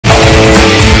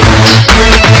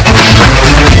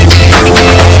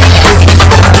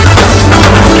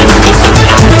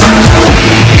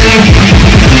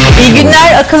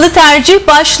Akıllı Tercih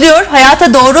başlıyor.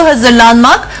 Hayata doğru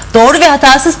hazırlanmak, doğru ve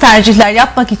hatasız tercihler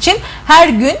yapmak için her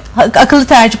gün Akıllı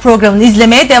Tercih programını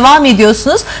izlemeye devam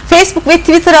ediyorsunuz. Facebook ve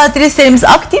Twitter adreslerimiz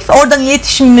aktif. Oradan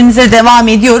iletişimimize devam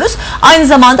ediyoruz. Aynı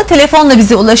zamanda telefonla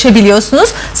bize ulaşabiliyorsunuz.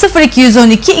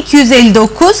 0212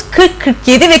 259 40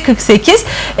 47 ve 48.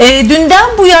 Dünden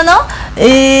bu yana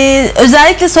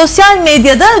özellikle sosyal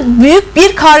medyada büyük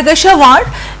bir kargaşa var.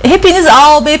 Hepiniz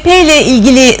AOBP ile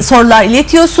ilgili sorular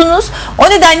iletiyorsunuz. O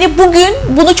nedenle bugün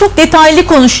bunu çok detaylı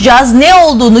konuşacağız. Ne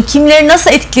olduğunu, kimleri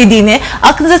nasıl etkilediğini,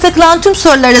 aklınıza takılan tüm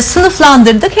soruları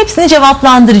sınıflandırdık. Hepsini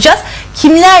cevaplandıracağız.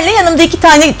 Kimlerle? Yanımda iki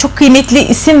tane çok kıymetli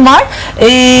isim var.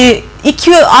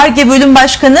 İKÜ Ar-Ge Bölüm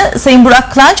Başkanı Sayın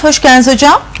Burak Klanç. Hoş geldiniz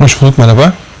hocam. Hoş bulduk,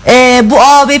 merhaba. Bu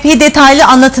AOBP'yi detaylı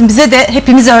anlatın bize de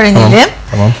hepimiz öğrenelim.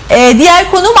 Tamam.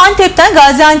 Diğer konuğum Antep'ten,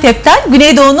 Gaziantep'ten.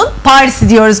 Güneydoğu'nun Paris'i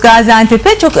diyoruz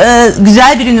Gaziantep'e. Çok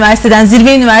güzel bir üniversiteden,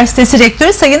 Zirve Üniversitesi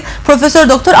Rektörü Sayın Profesör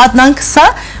Doktor Adnan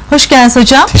KISA. Hoş geldiniz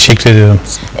hocam. Teşekkür ediyorum.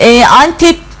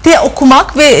 Antep'te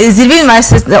okumak ve Zirve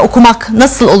Üniversitesi'nde okumak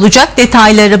nasıl olacak?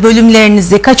 Detayları,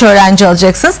 bölümlerinizi, kaç öğrenci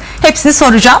alacaksınız? Hepsini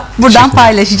soracağım. Buradan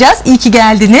paylaşacağız. İyi ki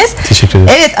geldiniz. Teşekkür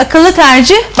ederim. Evet, akıllı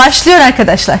tercih başlıyor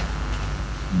arkadaşlar.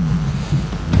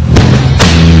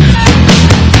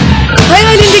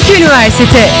 Hayalindeki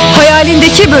üniversite,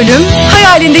 hayalindeki bölüm,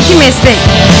 hayalindeki meslek.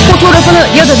 Fotoğrafını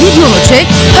ya da videonu çek,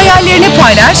 hayallerini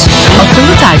paylaş,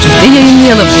 Akıllı Tercih'te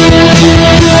yayınlayalım.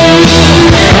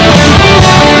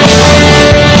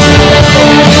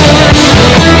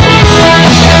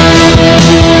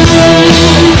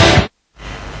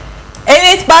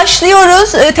 Evet,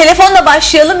 başlıyoruz. Telefonla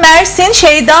başlayalım. Mersin,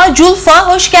 Şeyda Culfa.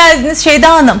 Hoş geldiniz Şeyda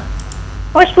Hanım.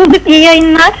 Hoş bulduk, iyi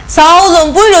yayınlar. Sağ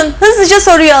olun, buyurun hızlıca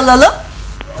soruyu alalım.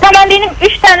 Tamam, benim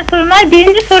 3 tane sorum var.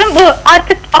 Birinci sorum bu,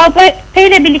 artık AOBP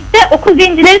ile birlikte okul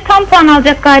birincileri tam puan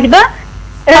alacak galiba.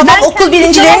 Tamam, okul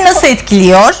birincilerini nasıl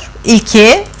etkiliyor?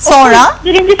 İlki, sonra? Okul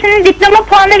birincisinin diploma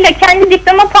puanıyla kendi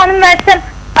diploma puanımı versem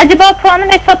acaba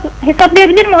puanımı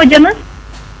hesaplayabilir mi hocamız?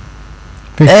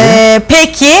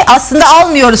 Peki, aslında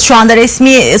almıyoruz şu anda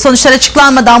resmi sonuçlar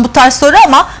açıklanmadan bu tarz soru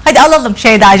ama hadi alalım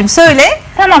Şeyda'cığım, söyle.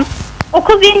 Tamam,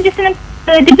 okul birincisinin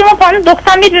diploma puanı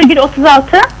 91,36.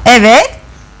 Evet.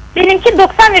 Benimki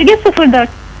 90,04.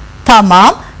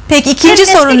 Tamam. Peki ikinci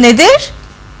sorun nedir?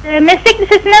 Meslek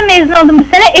lisesinden mezun oldum bu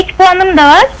sene. Ek puanım da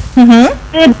var.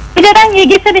 Bir de ben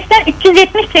YGS 5'ten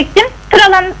 370 çektim.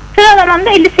 Sıralamam da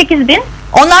 58.000.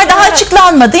 Onlar daha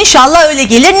açıklanmadı. İnşallah öyle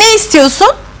gelir. Ne istiyorsun?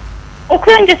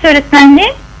 Okul öncesi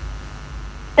öğretmenliği.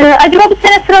 Acaba bu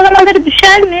sene sıralamaları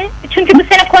düşer mi? Çünkü bu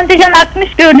sene kontenjan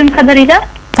artmış gördüğüm kadarıyla.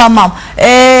 Tamam.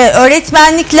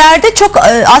 Öğretmenliklerde çok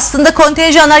aslında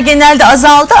kontenjanlar genelde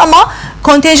azaldı ama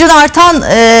kontenjan artan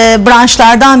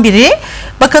branşlardan biri.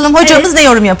 Bakalım hocamız ne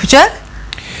yorum yapacak?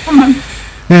 Tamam.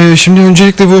 Şimdi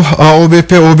öncelikle bu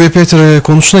AOBP, OBP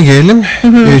konusuna gelelim.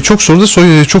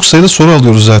 Çok sayıda soru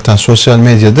alıyoruz zaten sosyal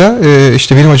medyada.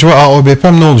 İşte benim acaba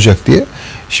AOBP'm ne olacak diye.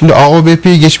 Şimdi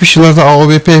AOBP'yi geçmiş yıllarda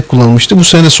AOBP hep kullanılmıştı. Bu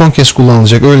sene son kez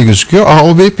kullanılacak, öyle gözüküyor.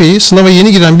 AOBP'yi sınava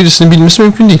yeni giren birisinin bilmesi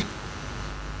mümkün değil.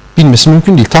 Bilmesi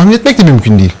mümkün değil. Tahmin etmek de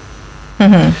mümkün değil.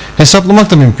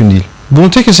 Hesaplamak da mümkün değil.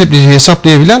 Bunu tek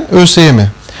hesaplayabilen ÖSYM.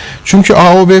 Çünkü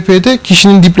AOBP'de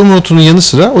kişinin diploma notunun yanı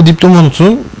sıra o diploma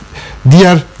notunun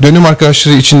diğer dönem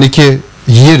arkadaşları içindeki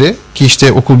yeri, ki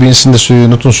işte okul birincisinde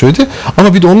notunu söyledi,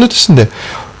 ama bir de onun ötesinde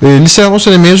liseden o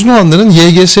sene mezun olanların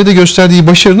YGS'de gösterdiği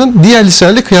başarının diğer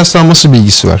liselerle kıyaslanması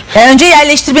bilgisi var. Önce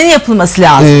yerleştirmenin yapılması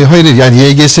lazım. Hayır, yani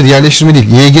YGS'de yerleştirme değil.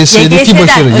 YGS'deki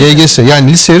başarı, YGS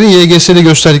yani liselerin YGS'de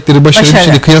gösterdikleri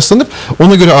başarıyla kıyaslanıp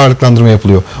ona göre ağırlıklandırma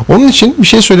yapılıyor. Onun için bir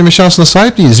şey söyleme şansına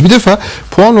sahip değiliz. Bir defa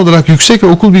puan olarak yüksek ve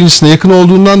okul birincisine yakın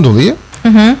olduğundan dolayı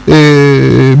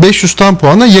 500 tam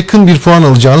puana yakın bir puan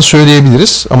alacağını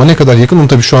söyleyebiliriz. Ama ne kadar yakın onu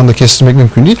tabii şu anda kestirmek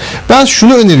mümkün değil. Ben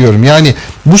şunu öneriyorum, yani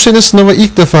bu sene sınava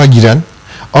ilk defa giren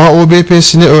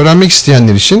AOBP'sini öğrenmek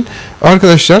isteyenler için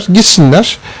arkadaşlar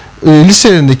gitsinler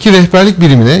liselerindeki rehberlik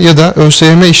birimine ya da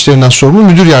ÖSYM işlerinden sorumlu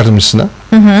müdür yardımcısına.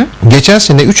 Geçen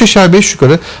sene 3 aşağı 5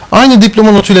 yukarı aynı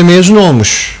diploma notuyla mezun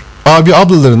olmuş abi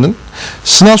ablalarının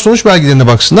sınav sonuç belgelerine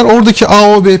baksınlar. Oradaki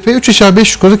AOBP 3 aşağı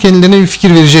 5 yukarı kendilerine bir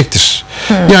fikir verecektir.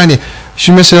 Yani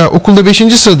şimdi mesela okulda 5.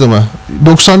 sırada mı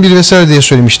 91 vesaire diye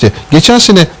söylemişti. Geçen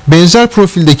sene benzer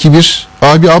profildeki bir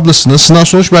abi ablasının sınav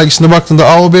sonuç belgesine baktığında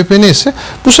AOBP neyse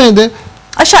bu sene de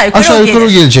aşağı yukarı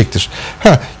gelecektir.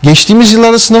 Geçtiğimiz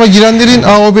yıllarda sınava girenlerin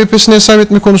AOBP'sini hesap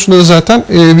etme konusunda da zaten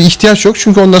bir ihtiyaç yok.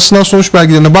 Çünkü onlar sınav sonuç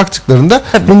belgelerine baktıklarında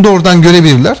bunu da oradan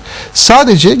görebilirler.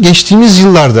 Sadece geçtiğimiz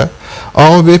yıllarda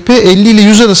AOBP 50 ile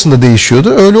 100 arasında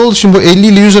değişiyordu. Öyle olduğu için bu 50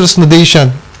 ile 100 arasında değişen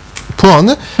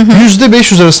puanı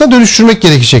 %500 arasında dönüştürmek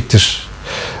gerekecektir.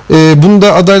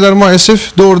 Bunda adaylar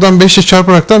maalesef doğrudan 5 ile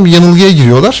çarparaktan bir yanılgıya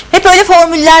giriyorlar. Hep öyle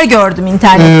formüller gördüm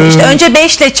internette. İşte önce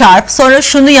 5 ile çarp, sonra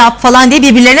şunu yap falan diye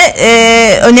birbirlerine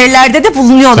önerilerde de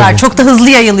bulunuyorlar. Tabii. Çok da hızlı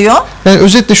yayılıyor. Yani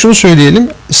özetle şunu söyleyelim.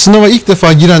 Sınava ilk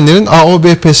defa girenlerin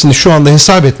AOBP'sini şu anda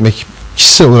hesap etmek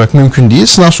kişisel olarak mümkün değil.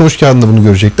 Sınav sonuç kağıdında bunu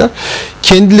görecekler.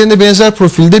 Kendilerine benzer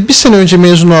profilde bir sene önce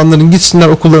mezun olanların gitsinler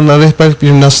okullarından, rehberlik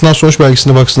biriminden sınav sonuç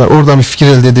belgesine baksınlar. Oradan bir fikir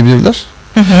elde edebilirler.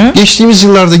 Geçtiğimiz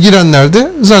yıllarda girenler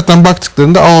de zaten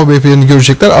baktıklarında AOBP'lerini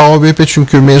görecekler. AOBP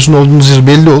çünkü mezun olduğunuz yıl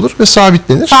belli olur ve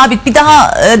sabitlenir. Sabit, bir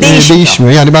daha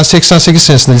değişmiyor. Yani ben 88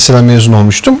 senesinde liseden mezun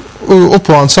olmuştum. O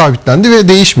puan sabitlendi ve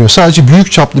değişmiyor. Sadece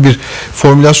büyük çaplı bir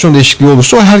formülasyon değişikliği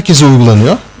olursa o herkese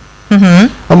uygulanıyor.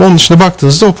 Ama onun dışında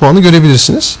baktığınızda o puanı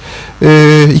görebilirsiniz.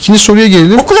 İkinci soruya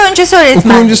gelelim. Okul öncesi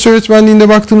öğretmenliği. Okul öncesi öğretmenliğinde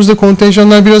baktığımızda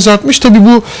kontenjanlar biraz artmış. Tabii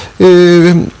bu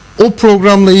o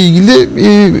programla ilgili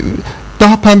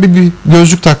daha pembe bir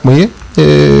gözlük takmayı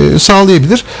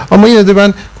sağlayabilir. Ama yine de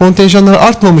ben kontenjanlar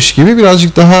artmamış gibi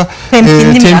birazcık daha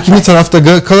temkinli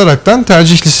tarafta kalaraktan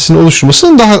tercih listesinin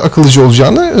oluşturmasının daha akıllıca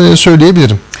olacağını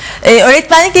söyleyebilirim.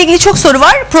 Öğretmenlikle ilgili çok soru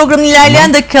var. Programın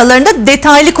ilerleyen dakikalarında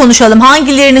detaylı konuşalım.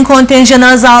 Hangilerinin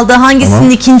kontenjanı azaldı, hangisinin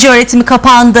ikinci öğretimi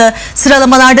kapandı,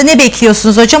 sıralamalarda ne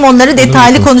bekliyorsunuz hocam? Onları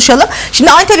detaylı konuşalım.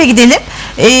 Şimdi Antep'e gidelim.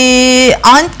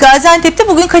 Gaziantep'te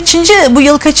bu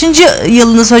yıl kaçıncı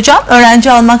yılınız hocam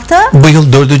öğrenci almakta? Bu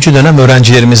yıl 4. dönem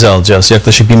öğrencilerimizi alacağız.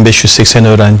 Yaklaşık 1580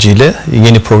 öğrenciyle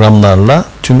yeni programlarla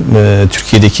tüm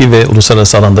Türkiye'deki ve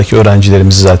uluslararası alandaki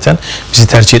öğrencilerimizi zaten bizi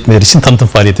tercih etmeleri için tanıtım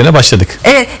faaliyetlerine başladık.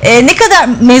 Evet. Ne kadar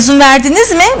mezun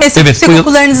verdiniz mi? Meslek yüksek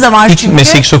okullarınız da var çünkü. İlk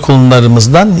meslek yüksek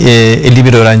okullarımızdan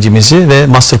 51 öğrencimizi ve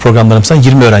master programlarımızdan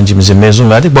 20 öğrencimizi mezun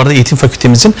verdik. Bu arada eğitim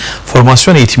fakültemizin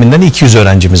formasyon eğitiminden 200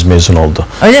 öğrencimiz mezun oldu.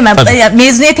 Öyle mi?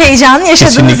 Mezuniyet heyecanı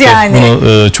yaşadınız. Kesinlikle. Yani.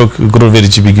 Bunu çok gurur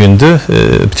verici bir gündü.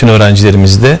 Bütün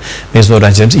öğrencilerimiz de, mezun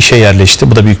öğrencilerimiz işe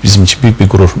yerleşti. Bu da bizim için büyük bir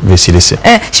gurur vesilesi.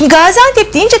 Şimdi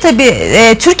Gaziantep deyince tabii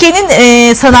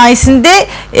Türkiye'nin sanayisinde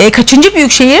kaçıncı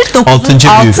büyük şehir?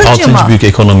 6. büyük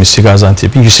ekonomisi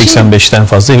Gaziantep'in. 185'ten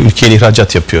fazla ülkeye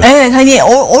ihracat yapıyor. Evet, hani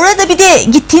orada bir de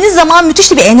gittiğiniz zaman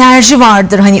müthiş bir enerji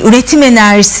vardır. Hani üretim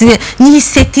enerjisini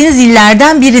hissettiğiniz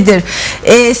illerden biridir.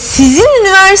 Sizin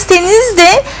üniversiteniz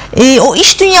de o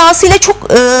iş dünyasıyla çok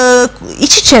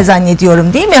iç içe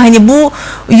zannediyorum, değil mi? Hani bu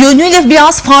yönüyle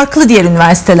biraz farklı diğer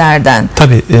üniversitelerden.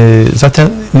 Tabii zaten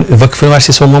vakıf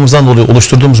üniversitesi olmamızdan dolayı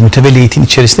oluşturduğumuz mütevelli eğitim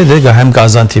içerisinde de hem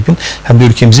Gaziantep'in hem de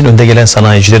ülkemizin önde gelen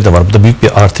sanayicileri de var. Bu da büyük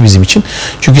bir artı bizim için.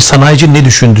 Çünkü sanayici ne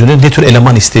düşündüğünü, ne tür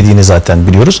eleman istediğini zaten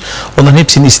biliyoruz. Onların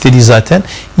hepsinin istediği zaten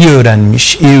iyi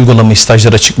öğrenmiş, iyi uygulama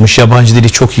stajlara çıkmış, yabancı dili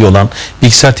çok iyi olan,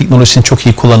 bilgisayar teknolojisini çok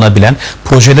iyi kullanabilen,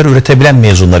 projeler üretebilen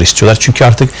mezunlar istiyorlar. Çünkü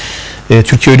artık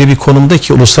Türkiye öyle bir konumda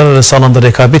ki uluslararası alanda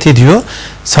rekabet ediyor.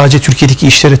 Sadece Türkiye'deki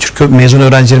işlere Türk mezun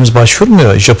öğrencilerimiz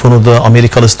başvurmuyor. Japon'u da,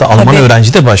 Amerikalısı da, Alman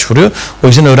öğrenci de başvuruyor. O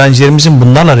yüzden öğrencilerimizin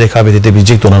bunlarla rekabet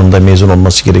edebilecek donanımda mezun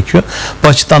olması gerekiyor. Bu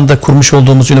açıdan da kurmuş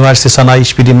olduğumuz üniversite sanayi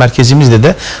işbirliği merkezimizde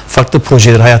de farklı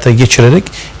projeleri hayata geçirerek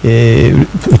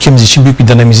ülkemiz için büyük bir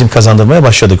dinamizm kazandırmaya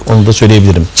başladık. Onu da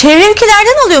söyleyebilirim. Çevre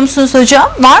ülkelerden alıyor musunuz hocam?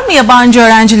 Var mı yabancı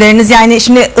öğrencileriniz? Yani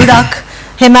şimdi Irak,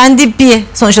 hemen dibi,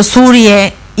 sonuçta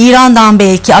Suriye, İran'dan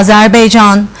belki,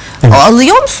 Azerbaycan,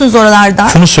 alıyor musunuz oralardan?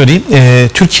 Şunu söyleyeyim,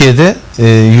 Türkiye'de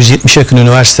 170'e yakın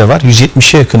üniversite var.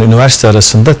 170'e yakın üniversite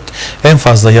arasında en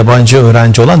fazla yabancı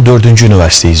öğrenci olan 4.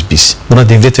 üniversiteyiz biz. Buna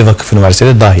devlet ve vakıf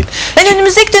üniversiteleri dahil. Ben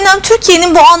önümüzdeki dönem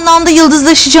Türkiye'nin bu anlamda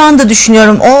yıldızlaşacağını da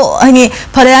düşünüyorum. O hani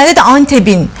paralelde de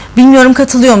Antep'in, bilmiyorum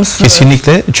katılıyor musunuz?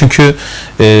 Kesinlikle. Çünkü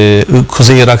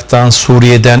Kuzey Irak'tan,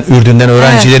 Suriye'den, Ürdün'den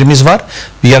öğrencilerimiz var.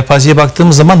 Bir yelpazeye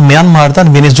baktığımız zaman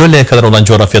Myanmar'dan Venezuela'ya kadar olan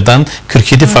coğrafyadan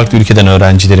 47 farklı ülkeden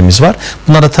öğrencilerimiz var.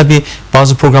 Bunlara tabii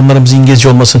bazı programlarımızın İngilizce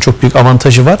olmasının çok büyük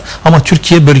avantajı var. Ama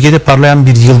Türkiye bölgede parlayan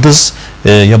bir yıldız,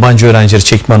 yabancı öğrencileri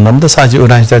çekme anlamında, sadece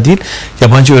öğrenciler değil,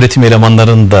 yabancı öğretim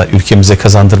elemanlarını da ülkemize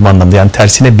kazandırma anlamında. Yani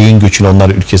tersine beyin göçüyle onlar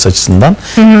ülkesi açısından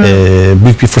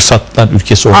büyük bir fırsatlar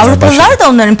ülkesi olmaya başladı. Avrupalılar da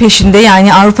onların peşinde.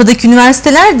 Yani Avrupa'daki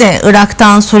üniversiteler de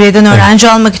Irak'tan, Suriye'den öğrenci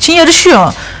almak için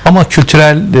yarışıyor. Ama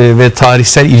kültürel ve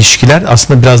tarihsel ilişkiler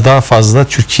aslında biraz daha fazla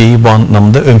Türkiye'yi bu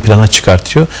anlamda ön plana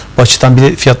çıkartıyor. Bu açıdan bir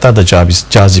de fiyatlar da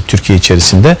cazip Türkiye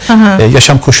içerisinde.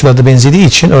 Yaşam koşulları da benzediği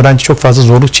için öğrenci çok fazla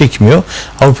zorluk çekmiyor.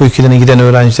 Avrupa ülkelerine giden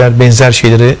öğrenciler benzer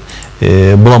şeyleri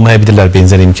bulamayabilirler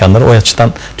benzer imkanları. O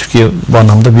açıdan Türkiye bu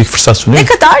anlamda büyük fırsat sunuyor. Ne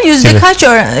kadar? Yüzde Evet. kaç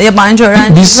yabancı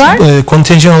öğrencimiz var? Biz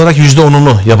kontenjan olarak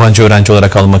 %10'unu yabancı öğrenci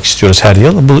olarak almak istiyoruz her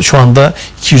yıl. Bu şu anda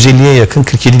 250'ye yakın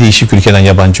 47 değişik ülkeden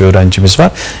yabancı öğrencimiz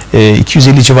var.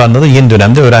 250 civarında da yeni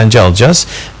dönemde öğrenci alacağız.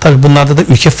 Tabii bunlarda da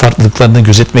ülke farklılıklarını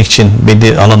gözetmek için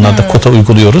belli alanlarda kota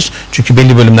uyguluyoruz. Çünkü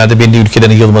belli bölümlerde belli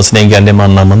ülkelerin yığılmasını engelleme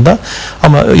anlamında.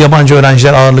 Ama yabancı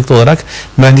öğrenciler ağırlıklı olarak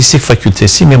mühendislik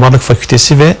fakültesi, mimarlık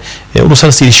fakültesi ve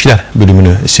uluslararası ilişkiler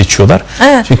bölümünü seçiyorlar.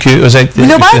 Evet. Çünkü özellikle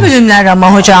global bölümler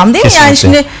ama hocam, değil mi?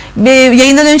 Kesinlikle. Yani şimdi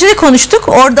yayından önce de konuştuk.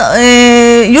 Orada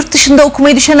yurt dışında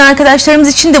okumayı düşen arkadaşlarımız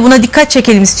için de buna dikkat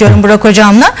çekelim istiyorum Burak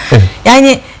hocamla. Evet.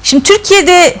 Yani şimdi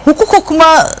Türkiye'de hukuk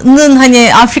okumanın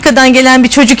hani Afrika'dan gelen bir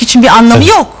çocuk için bir anlamı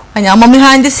yok. Hani ama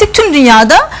mühendislik tüm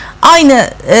dünyada aynı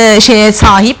şeye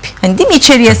sahip. Hani değil mi?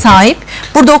 İçeriğe sahip.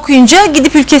 Burada okuyunca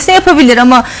gidip ülkesine yapabilir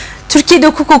ama Türkiye'de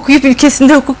hukuk okuyup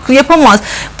ülkesinde hukuk yapamaz.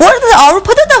 Bu arada da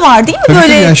Avrupa'da da var değil mi? Tabii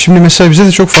Böyle yani şimdi mesela bize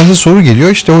de çok fazla soru geliyor.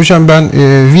 İşte hocam ben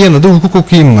Viyana'da hukuk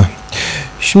okuyayım mı?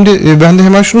 Şimdi ben de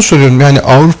hemen şunu soruyorum. Yani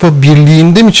Avrupa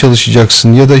Birliği'nde mi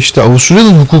çalışacaksın ya da işte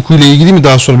Avusturya'nın hukukuyla ilgili mi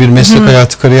daha sonra bir meslek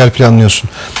hayatı, kariyer planlıyorsun?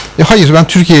 Hayır, ben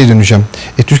Türkiye'ye döneceğim.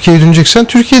 Türkiye'ye döneceksen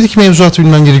Türkiye'deki mevzuatı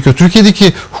bilmen gerekiyor.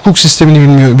 Türkiye'deki hukuk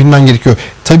sistemini bilmen gerekiyor.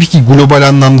 Tabii ki global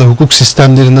anlamda hukuk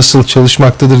sistemleri nasıl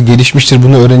çalışmaktadır, gelişmiştir,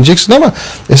 bunu öğreneceksin ama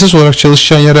esas olarak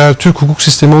çalışacağın yer eğer Türk hukuk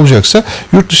sistemi olacaksa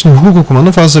yurt dışında hukuk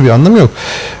okumanın fazla bir anlamı yok.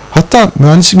 Hatta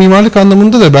mühendislik mimarlık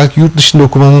anlamında da belki yurt dışında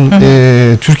okumanın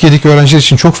Türkiye'deki öğrenciler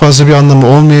için çok fazla bir anlamı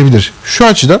olmayabilir. Şu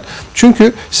açıdan,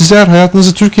 çünkü siz eğer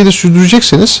hayatınızı Türkiye'de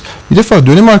sürdürecekseniz bir defa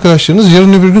dönem arkadaşlarınız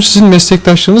yarın öbür gün sizin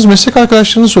meslektaşlarınız, meslek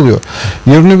arkadaşlarınız oluyor.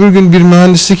 Yarın öbür gün bir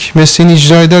mühendislik mesleğini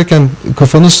icra ederken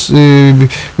kafanız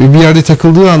bir yerde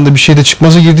takıldığı anda bir şeyde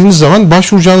çıkmaza girdiğiniz zaman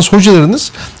başvuracağınız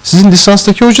hocalarınız sizin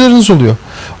lisanstaki hocalarınız oluyor.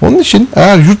 Onun için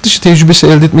eğer yurt dışı tecrübesi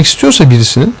elde etmek istiyorsa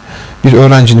birisinin, bir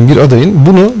öğrencinin, bir adayın,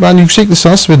 bunu ben yüksek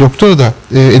lisans ve doktora da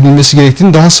edilmesi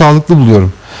gerektiğini daha sağlıklı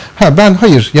buluyorum. Ben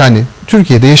hayır, yani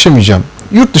Türkiye'de yaşamayacağım,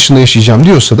 yurt dışında yaşayacağım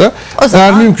diyorsa da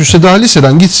eğer mümkünse daha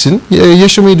liseden gitsin,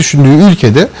 yaşamayı düşündüğü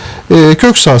ülkede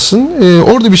kök salsın,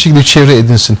 orada bir şekilde çevre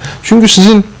edinsin. Çünkü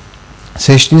sizin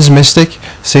seçtiğiniz meslek,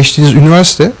 seçtiğiniz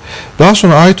üniversite daha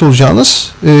sonra ait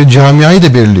olacağınız camiayı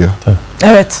da belirliyor. Tabii.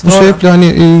 evet. Bu sebeple hani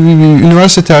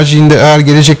üniversite tercihinde eğer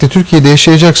gelecekte Türkiye'de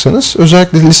yaşayacaksanız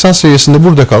özellikle lisans seviyesinde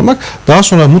burada kalmak daha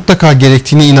sonra mutlaka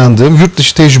gerektiğine inandığım yurt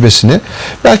dışı tecrübesini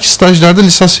belki stajlarda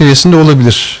lisans seviyesinde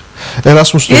olabilir.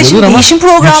 Erasmus'ta olabilir ama değişim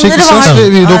programları yüksek lisans var.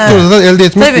 ve doktorada da elde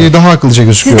etmek daha akıllıca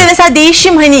gözüküyor. Sizde mesela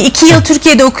değişim, hani 2 yıl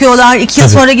Türkiye'de okuyorlar, 2 yıl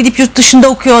sonra gidip yurt dışında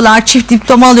okuyorlar, çift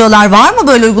diploma alıyorlar. Var mı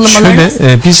böyle uygulamalarınız?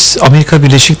 Şöyle, biz Amerika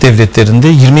Birleşik Devletleri'nde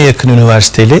 20'ye yakın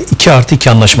üniversiteyle 2+2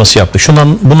 anlaşması yaptık.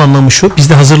 Bunun anlamı şu: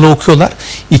 bizde hazırlığı okuyorlar,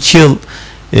 2 yıl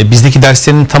bizdeki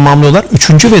derslerini tamamlıyorlar.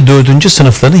 3. ve 4.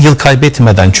 sınıflarını yıl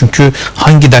kaybetmeden, çünkü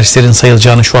hangi derslerin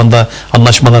sayılacağını şu anda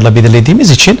anlaşmalarla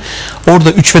belirlediğimiz için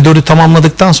orada 3 ve 4'ü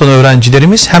tamamladıktan sonra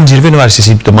öğrencilerimiz hem Zirve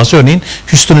Üniversitesi diploması, örneğin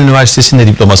Houston Üniversitesi'nde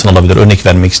diplomasını alabilir. Örnek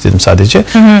vermek istedim sadece.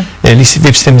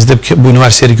 Web sitemizde bu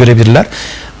üniversiteleri görebilirler.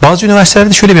 Bazı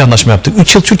üniversitelerde şöyle bir anlaşma yaptık.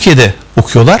 3 yıl Türkiye'de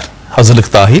okuyorlar,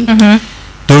 hazırlık dahil.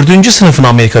 4. sınıfını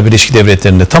Amerika Birleşik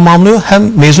Devletleri'nde tamamlıyor.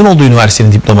 Hem mezun olduğu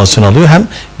üniversitenin diplomasını alıyor, hem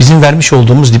bizim vermiş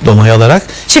olduğumuz diplomayı alarak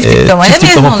çift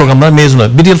diploma programlarına mezun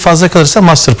oluyor. Bir yıl fazla kalırsa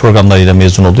master programlarıyla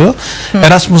mezun oluyor.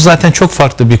 Erasmus zaten çok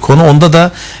farklı bir konu. Onda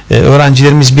da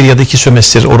öğrencilerimiz 1 ya da 2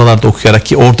 sömestr oralarda okuyarak,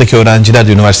 ki oradaki öğrenciler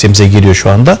de üniversitemize geliyor şu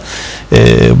anda,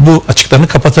 bu açıklarını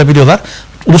kapatabiliyorlar.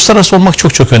 Uluslararası olmak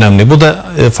çok çok önemli. Bu da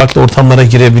farklı ortamlara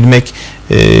girebilmek,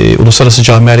 uluslararası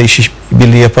camiayla iş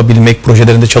birliği yapabilmek,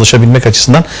 projelerinde çalışabilmek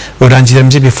açısından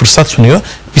öğrencilerimize bir fırsat sunuyor.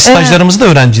 Biz stajlarımızı da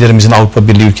öğrencilerimizin Avrupa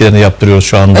Birliği ülkelerine yaptırıyoruz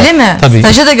şu anda. Öyle mi? Tabii.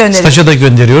 Staja da gönderiyoruz. Staja da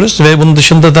gönderiyoruz ve bunun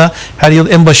dışında da her yıl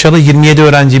en başarılı 27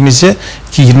 öğrencimizi,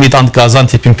 ki 27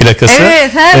 Gaziantep'in plakası.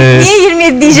 Evet. Niye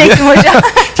 27 diyecektim hocam?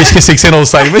 Keşke 80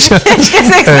 olsaymış. Keşke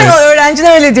 80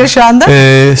 öğrenciler öyle diyor şu anda.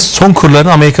 Son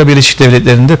kurlarını Amerika Birleşik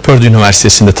Devletleri'nde Purdue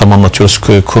Üniversitesi'nde tamamlatıyoruz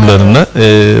kurlarını.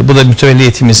 Bu da mütevelli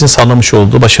eğitimimizin sağlamış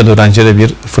olduğu başarılı öğrencilere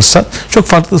bir fırsat. Çok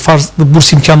farklı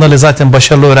burs imkanlarıyla zaten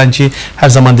başarılı öğrenciyi her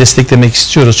zaman desteklemek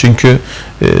istiyoruz. Çünkü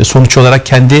sonuç olarak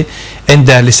kendi en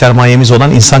değerli sermayemiz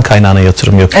olan insan kaynağına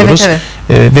yatırım yapıyoruz. Evet.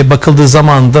 Ve bakıldığı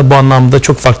zaman da bu anlamda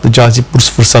çok farklı cazip burs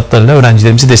fırsatlarıyla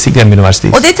öğrencilerimizi destekleyen bir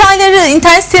üniversiteyiz. O detayları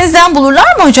internet sitenizden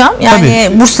bulurlar mı hocam? Yani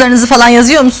tabii, burslarınızı falan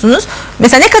yazıyor musunuz?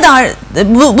 Mesela ne kadar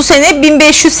bu sene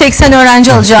 1580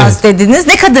 öğrenci alacağız dediniz.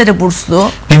 Ne kadarı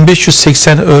burslu?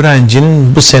 1580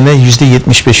 öğrencinin bu sene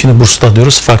 %75'ini burslu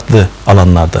alıyoruz farklı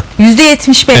alanlarda.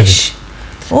 %75. Evet.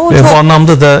 Ve bu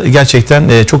anlamda da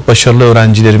gerçekten çok başarılı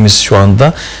öğrencilerimiz şu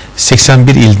anda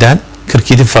 81 ilden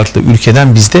 47 farklı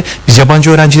ülkeden biz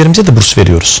yabancı öğrencilerimize de burs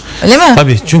veriyoruz. Öyle mi?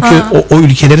 Tabii, çünkü o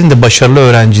ülkelerin de başarılı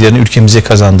öğrencilerini ülkemize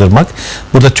kazandırmak,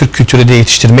 burada Türk kültürüyle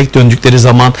yetiştirmek, döndükleri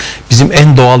zaman bizim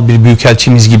en doğal bir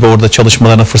büyükelçimiz gibi orada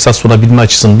çalışmalarına fırsat sunabilme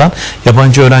açısından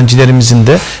yabancı öğrencilerimizin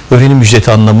de öğrenim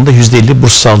ücreti anlamında %50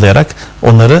 burs sağlayarak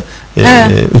onları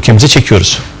ülkemize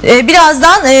çekiyoruz.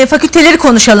 Birazdan fakülteleri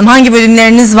konuşalım. Hangi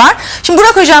bölümleriniz var? Şimdi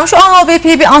Burak Hocam, şu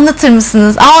AOBP'yi bir anlatır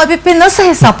mısınız? AOBP nasıl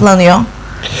hesaplanıyor?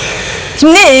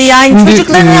 Şimdi yani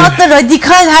çocukların hayatında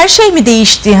radikal her şey mi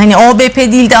değişti? Hani OBP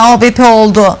değil de AOBP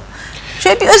oldu.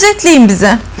 Şöyle bir özetleyin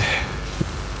bize.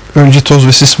 Önce toz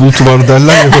ve sis bulutu var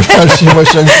derler ya, her şey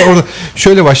başlangıçta. Orada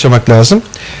şöyle başlamak lazım.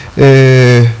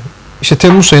 İşte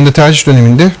Temmuz ayında tercih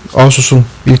döneminde, Ağustos'un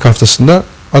ilk haftasında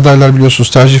adaylar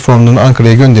biliyorsunuz tercih formlarını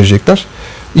Ankara'ya gönderecekler.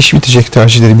 İş bitecek,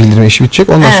 tercihleri bildirme işi bitecek.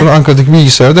 Ondan sonra Ankara'daki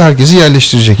bilgisayarda herkesi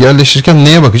yerleştirecek. Yerleştirirken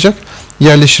neye bakacak?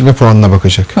 Yerleştirme puanına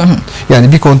bakacak.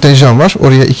 Yani bir kontenjan var.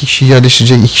 Oraya 2 kişi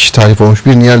yerleştirecek, 2 kişi talip olmuş,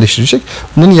 birini yerleştirecek.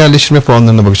 Bunların yerleştirme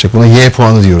puanlarına bakacak. Buna Y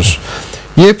puanı diyoruz.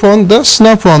 Y puanı da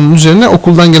sınav puanının üzerine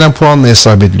okuldan gelen puanla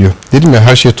hesap ediliyor. Dedim ya,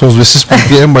 her şey toz ve sis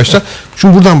diye en başta.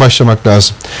 Çünkü buradan başlamak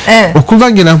lazım.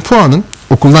 Okuldan gelen puanın,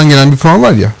 okuldan gelen bir puan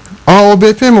var ya,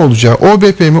 AOBP mi olacağı,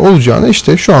 OBP mi olacağını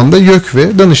işte şu anda YÖK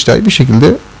ve Danıştay bir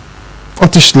şekilde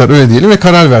atıştılar, öyle diyelim, ve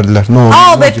karar verdiler. Ne oldu?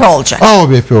 AOBP olacak.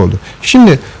 AOBP oldu.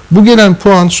 Şimdi bu gelen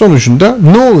puan sonucunda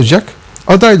ne olacak?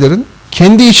 Adayların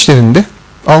kendi içlerinde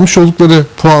almış oldukları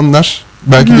puanlar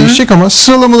belki değişecek ama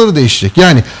sıralamaları değişecek.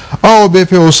 Yani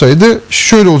AOBP olsaydı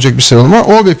şöyle olacak bir sıralama,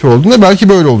 OBP olduğunda belki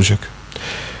böyle olacak.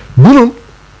 Bunun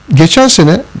geçen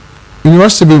sene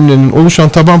üniversite bölümlerinin oluşan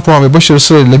taban puan ve başarı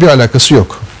sıralarıyla bir alakası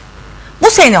yok.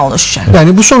 Bu sene oluşacak.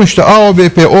 Yani bu sonuçta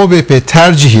AOBP, OBP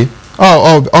tercihi,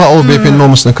 AOBP'nin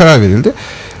olmasına karar verildi.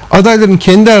 Adayların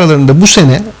kendi aralarında bu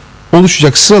sene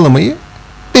oluşacak sıralamayı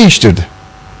değiştirdi.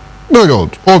 Böyle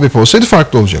oldu. OBP olsaydı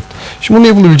farklı olacaktı. Şimdi bunu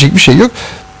yapılabilecek bir şey yok.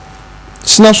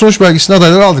 Sınav sonuç belgesini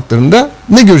adaylar aldıklarında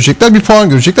ne görecekler? Bir puan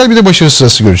görecekler, bir de başarı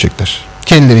sırası görecekler.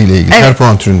 Kendileriyle ilgili, her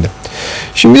puan türünde.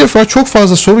 Şimdi bir defa çok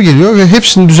fazla soru geliyor ve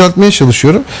hepsini düzeltmeye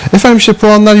çalışıyorum. Efendim işte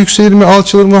puanlar yükselir mi,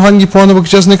 alçalır mı, hangi puana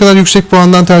bakacağız, ne kadar yüksek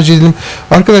puandan tercih edelim?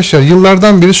 Arkadaşlar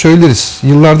yıllardan beri söyleriz.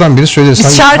 Yıllardan beri söyleriz.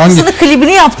 Biz şarkısını,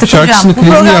 klibini yaptık hocam. Bu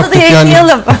programda da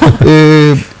yayınlayalım.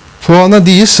 Yani, puana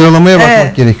değil, sıralamaya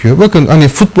bakmak gerekiyor. Bakın, hani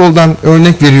futboldan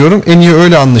örnek veriyorum. En iyi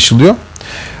öyle anlaşılıyor.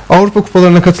 Avrupa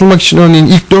kupalarına katılmak için örneğin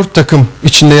ilk 4 takım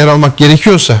içinde yer almak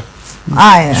gerekiyorsa,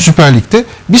 Süper Lig'de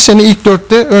bir sene ilk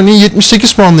 4'te örneğin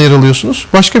 78 puanla yer alıyorsunuz.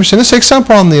 Başka bir sene 80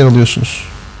 puanla yer alıyorsunuz.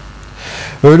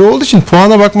 Öyle olduğu için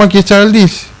puana bakmak yeterli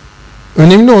değil.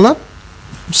 Önemli olan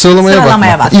sıralamaya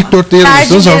bakmak. İlk 4'te yer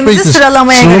alırsanız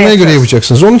sıralamaya göre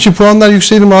yapacaksınız. Onun için puanlar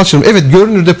yükselir mi, alçalır mı? Evet,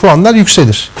 görünürde puanlar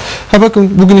yükselir. Ha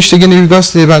bakın, bugün işte gene bir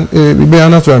gazeteye ben bir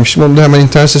beyanat vermiştim. Onu da hemen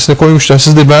internet sitesine koymuşlar.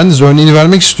 Siz de beğendiniz. Örneğini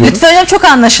vermek istiyorum. Lütfen hocam, çok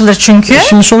anlaşılır çünkü.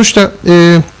 Şimdi sonuçta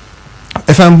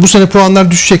efendim bu sene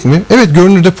puanlar düşecek mi? Evet,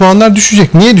 görünürde puanlar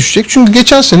düşecek. Niye düşecek? Çünkü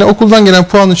geçen sene okuldan gelen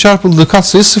puanın çarpıldığı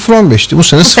katsayı 0.15'ti. Bu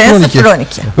sene 0.12.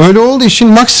 Öyle olduğu için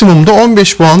maksimumda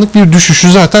 15 puanlık bir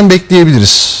düşüşü zaten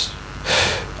bekleyebiliriz.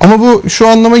 Ama bu şu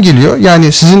anlama geliyor.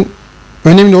 Yani sizin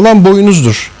önemli olan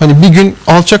boyunuzdur. Hani bir gün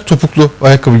alçak topuklu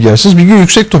ayakkabı giyersiniz, bir gün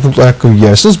yüksek topuklu ayakkabı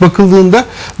giyersiniz. Bakıldığında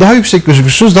daha yüksek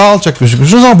gözükürsünüz, daha alçak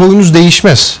gözükürsünüz ama boyunuz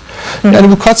değişmez.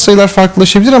 Yani bu katsayılar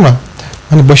farklılaşabilir ama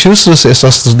hani başarı sırası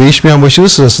esaslıdır. Değişmeyen başarı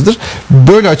sırasıdır.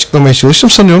 Böyle açıklamaya çalıştım.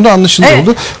 Sanıyorum da anlaşılır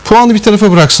oldu. Puanı bir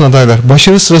tarafa bıraksın adaylar.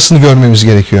 Başarı sırasını görmemiz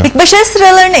gerekiyor. Peki başarı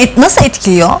sıralarını nasıl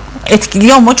etkiliyor?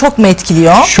 Etkiliyor mu? Çok mu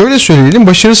etkiliyor? Şöyle söyleyelim.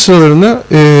 Başarı sıralarını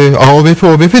AOBP,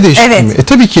 OBP değişikliği mi?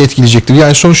 Tabii ki etkileyecektir.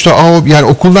 Yani sonuçta yani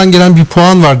okuldan gelen bir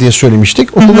puan var diye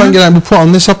söylemiştik. Okuldan gelen bir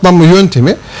puanın hesaplanma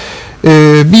yöntemi,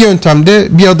 bir yöntemde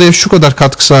bir adaya şu kadar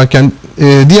katkı sağlarken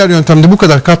diğer yöntemde bu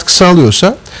kadar katkı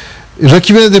sağlıyorsa,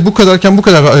 rakibine de bu kadarken bu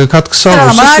kadar katkı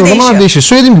sağlıyorsa sıralamalar değişir.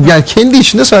 Söylediğim gibi yani kendi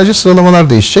içinde sadece sıralamalar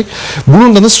değişecek.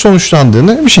 Bunun da nasıl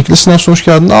sonuçlandığını bir şekilde sınav sonuç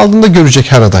kağıdını aldığında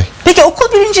görecek her aday. Peki okul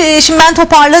birinci, şimdi ben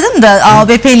toparladım da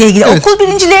AOBP ile ilgili. Okul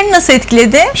birincilerini nasıl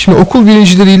etkiledi? Şimdi okul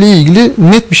birincileriyle ilgili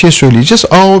net bir şey söyleyeceğiz.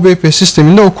 AOBP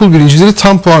sisteminde okul birincileri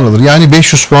tam puan alır. Yani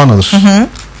 500 puan alır.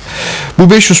 Bu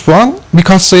 500 puan bir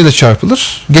katsayıyla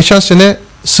çarpılır. Geçen sene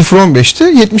 0.15'ti.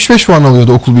 75 puan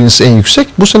alıyordu okul birincisi en yüksek.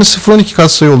 Bu sene 0.12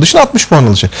 katsayı olduğu için 60 puan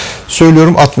alacak.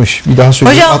 Söylüyorum 60. Bir daha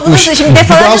söylüyorum hocam, 60. Şimdi bir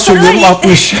daha söylüyorum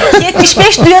 60.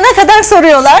 75 duyana kadar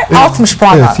soruyorlar. 60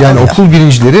 puan alıyor. Yani okul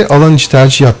birincileri alan içi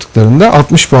tercih yaptıklarında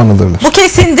 60 puan alırlar. Bu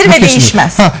kesindir ve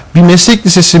değişmez. Bir meslek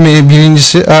lisesi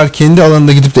birincisi eğer kendi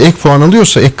alanında gidip de ek puan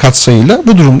alıyorsa ek katsayıyla,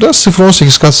 bu durumda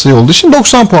 0.18 katsayı olduğu için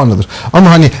 90 puan alır.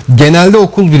 Ama hani genelde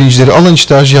okul birincileri alan içi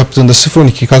tercih yaptığında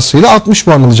 0.12 katsayıyla 60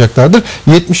 puan alacaklardır.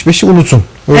 75'i unutun.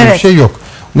 Öyle bir şey yok.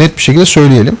 net bir şekilde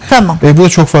söyleyelim. Tamam. Bu da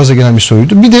çok fazla gelen bir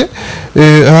soruydu. Bir de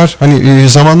eğer hani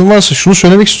zamanım varsa şunu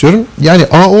söylemek istiyorum. Yani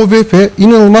AOBP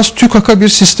inanılmaz tükaka bir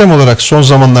sistem olarak son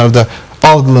zamanlarda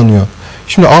algılanıyor.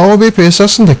 Şimdi AOBP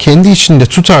esasında kendi içinde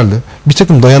tutarlı bir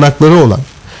takım dayanakları olan,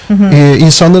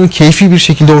 insanların keyfi bir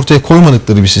şekilde ortaya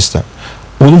koymadıkları bir sistem.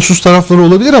 Olumsuz tarafları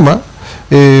olabilir ama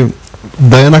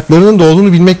dayanaklarının da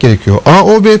olduğunu bilmek gerekiyor.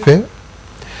 AOBP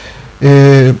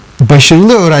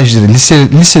başarılı öğrencileri,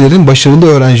 liselerin başarılı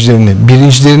öğrencilerini,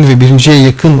 birincilerini ve birinciye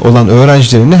yakın olan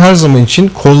öğrencilerini her zaman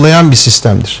için kollayan bir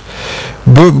sistemdir.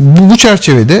 Bu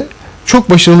çerçevede çok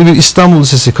başarılı bir İstanbul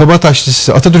Lisesi, Kabataş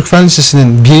Lisesi, Atatürk Fen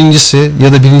Lisesi'nin birincisi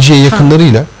ya da birinciye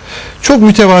yakınlarıyla çok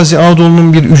mütevazi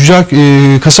Anadolu'nun bir ücra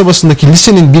kasabasındaki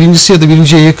lisenin birincisi ya da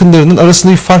birinciye yakınlarının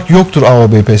arasında bir fark yoktur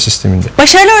AOBP sisteminde.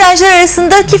 Başarılı öğrenciler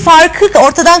arasındaki farkı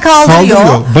ortadan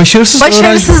kaldırıyor. Başarısızların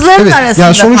arasında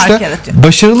yani sonuçta fark yaratıyor.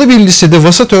 Başarılı bir lisede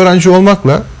vasat öğrenci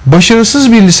olmakla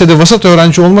başarısız bir lisede vasat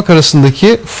öğrenci olmak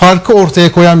arasındaki farkı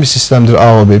ortaya koyan bir sistemdir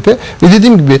AOBP. Ve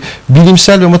dediğim gibi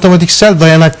bilimsel ve matematiksel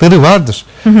dayanakları vardır.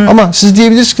 Ama siz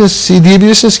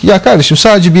diyebilirsiniz ki ya kardeşim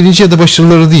sadece birinci ya da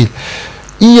başarıları değil,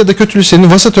 İyi ya da kötü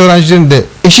lisenin vasat öğrencilerini de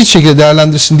eşit şekilde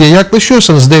değerlendirsin diye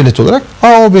yaklaşıyorsanız devlet olarak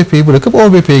AOBP'yi bırakıp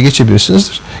OBP'ye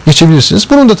geçebilirsiniz.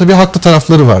 Bunun da tabii haklı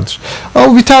tarafları vardır. Ama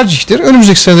bu bir tercihtir.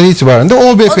 Önümüzdeki seneden itibaren de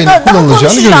OBP'nin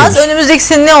kullanılacağını görüyoruz. Önümüzdeki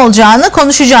sene ne olacağını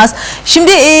konuşacağız.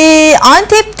 Şimdi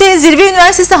Antep'te Zirve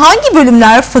Üniversitesi'nde hangi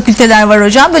bölümler, fakülteler var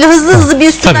hocam? Böyle hızlı bir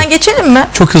üstünden geçelim mi?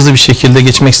 Çok hızlı bir şekilde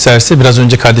geçmek isterse biraz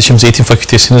önce kardeşimiz Eğitim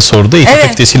Fakültesini sordu. Eğitim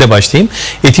Fakültesiyle başlayayım.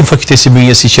 Eğitim Fakültesi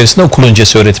bünyesi içerisinde okul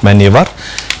öncesi öğretmenliği var.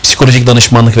 Psikolojik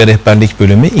danışmanlık ve rehberlik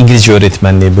bölümü, İngilizce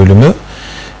öğretmenliği bölümü,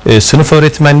 sınıf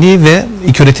öğretmenliği ve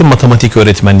ilköğretim matematik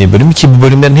öğretmenliği bölümü, ki bu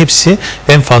bölümlerin hepsi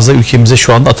en fazla ülkemize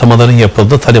şu anda atamaların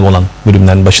yapıldığı, talep olan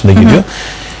bölümlerin başında geliyor.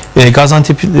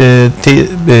 Gaziantep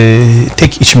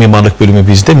tek iç mimarlık bölümü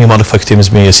bizde. Mimarlık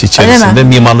fakültemiz bünyesi içerisinde.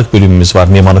 Mimarlık bölümümüz var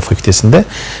mimarlık fakültesinde.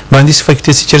 Mühendislik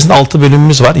fakültesi içerisinde 6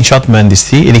 bölümümüz var. İnşaat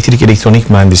mühendisliği, elektrik elektronik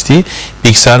mühendisliği,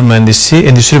 bilgisayar mühendisliği,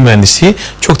 endüstri mühendisliği.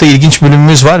 Çok da ilginç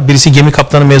bölümümüz var. Birisi gemi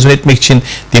kaptanı mezun etmek için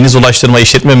deniz ulaştırma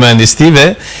işletme mühendisliği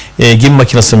ve gemi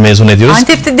makinesi mezun ediyoruz.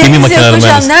 Antep'te deniz yok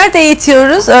hocam. Nerede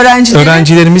eğitiyoruz öğrencileri?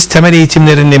 Öğrencilerimiz temel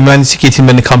eğitimlerini, mühendislik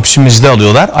eğitimlerini kampüsümüzde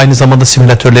alıyorlar. Aynı zamanda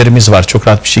simülatörlerimiz var. Çok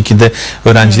rahat bir şekilde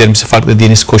öğrencilerimizi farklı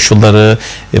deniz koşulları,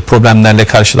 problemlerle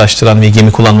karşılaştıran ve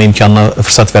gemi kullanma imkanına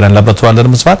fırsat veren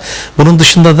laboratuvarlarımız var. Bunun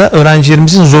dışında da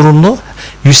öğrencilerimizin zorunlu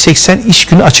 180 iş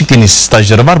günü açık deniz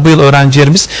stajları var. Bu yıl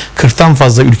öğrencilerimiz 40'tan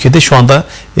fazla ülkede şu anda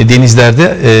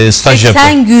denizlerde staj yapıyor.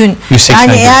 180 gün. 180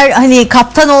 yani gün. Eğer hani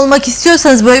kaptan olmak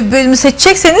istiyorsanız, böyle bir bölümü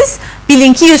seçecekseniz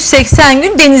bilin ki 180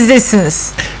 gün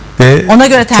denizdesiniz. Ve ona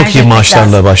göre tercih çok iyi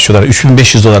maaşlarla başlıyorlar.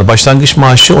 3.500 dolar başlangıç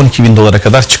maaşı, 12.000 dolara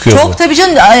kadar çıkıyor. Çok tabii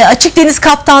canım, açık deniz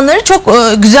kaptanları çok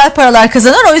güzel paralar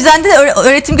kazanır. O yüzden de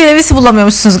öğretim görevlisi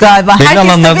bulamıyormuşsunuz galiba. Belli Herkes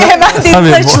alanlarda, tabii hemen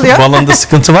denize açılıyor. Bu alanda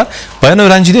sıkıntı var. Bayan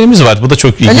öğrencilerimiz var. Bu da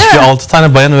çok ilginç. 6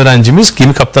 tane bayan öğrencimiz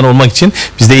gemi kaptanı olmak için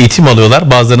bizde eğitim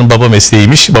alıyorlar. Bazılarının baba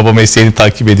mesleğiymiş. Baba mesleğini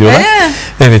takip ediyorlar.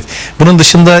 Evet. Bunun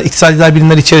dışında iktisadi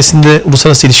bilimler içerisinde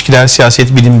uluslararası ilişkiler,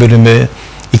 siyaset bilim bölümü,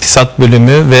 İktisat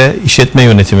bölümü ve işletme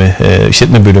yönetimi,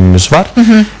 işletme bölümümüz var.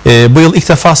 Bu yıl ilk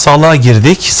defa sağlığa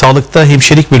girdik. Sağlıkta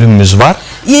hemşirelik bölümümüz var.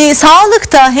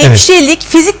 Sağlıkta hemşirelik,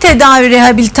 fizik tedavi,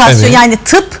 rehabilitasyon, yani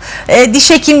tıp, diş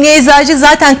hekimliği, eczacılık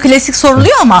zaten klasik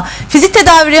soruluyor ama fizik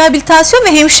tedavi, rehabilitasyon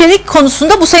ve hemşirelik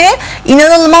konusunda bu sene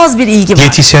inanılmaz bir ilgi var.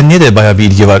 Diyetisyenliğe de bayağı bir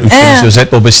ilgi var. Ülkemizde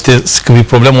özellikle obezite sıkı bir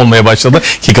problem olmaya başladı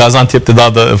ki Gaziantep'te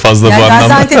daha da fazla bu anlamda.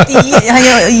 Gaziantep'te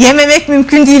hani yememek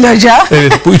mümkün değil hocam.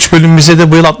 Evet, bu 3 bölümümüzde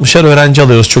de bu yıl 60'ar öğrenci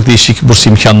alıyoruz çok değişik burs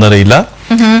imkanlarıyla.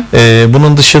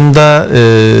 Bunun dışında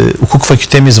hukuk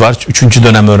fakültemiz var. 3.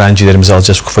 dönem öğrencilerimizi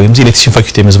alacağız hukuk fakültemizi. İletişim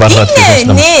fakültemiz var.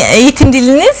 Ne eğitim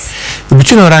diliniz?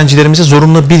 Bütün öğrencilerimize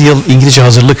zorunlu 1 yıl İngilizce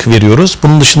hazırlık veriyoruz.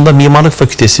 Bunun dışında mimarlık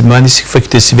fakültesi, mühendislik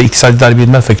fakültesi ve iktisadi idari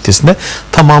bilimler fakültesinde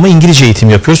tamamı İngilizce eğitim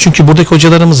yapıyoruz. Çünkü buradaki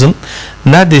hocalarımızın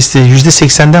neredeyse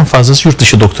 %80'den fazlası yurt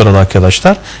dışı doktoralı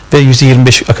arkadaşlar ve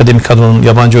 %25 akademik kadronun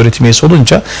yabancı öğretim üyesi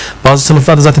olunca bazı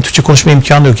sınıflarda zaten Türkçe konuşma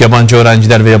imkanı yok yabancı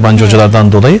öğrenciler ve yabancı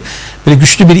hocalardan dolayı. Böyle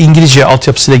güçlü bir İngilizce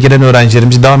altyapısıyla gelen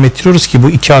öğrencilerimizi devam ettiriyoruz ki bu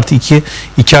 2+2,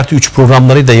 2+3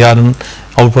 programları da yarın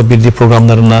Avrupa Birliği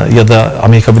programlarına ya da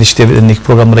Amerika Birleşik Devletleri'ndeki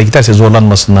programlara giderse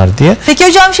zorlanmasınlar diye. Peki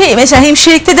hocam mesela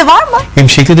hemşirelikte de var mı?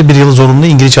 Hemşirelikte de 1 yıl zorunlu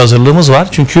İngilizce hazırlığımız var.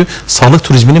 Çünkü sağlık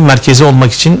turizminin merkezi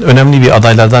olmak için önemli bir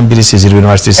adaylardan birisi Zirve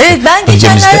Üniversitesi. Evet, ben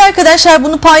geçenlerde arkadaşlar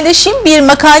bunu paylaşayım. Bir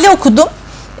makale okudum.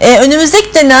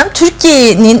 Önümüzdeki dönem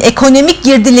Türkiye'nin ekonomik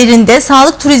girdilerinde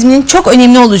sağlık turizminin çok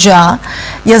önemli olacağı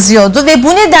yazıyordu ve bu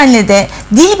nedenle de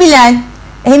dil bilen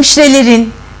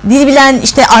hemşirelerin dil bilen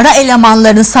işte ara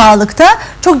elemanların sağlıkta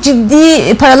çok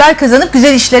ciddi paralar kazanıp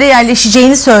güzel işlere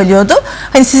yerleşeceğini söylüyordu.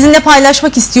 Hani sizinle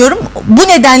paylaşmak istiyorum. Bu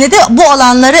nedenle de bu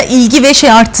alanlara ilgi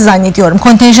ve arttı zannediyorum.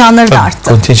 Kontenjanları da arttı.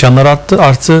 Kontenjanlar arttı.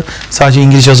 Artı sadece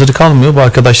İngilizce hazırlık kalmıyor. Bu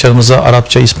arkadaşlarımıza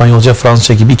Arapça, İspanyolca,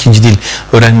 Fransızca gibi ikinci dil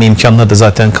öğrenme imkanları da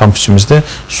zaten kampüsümüzde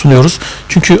sunuyoruz.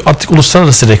 Çünkü artık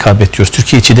uluslararası rekabet diyoruz.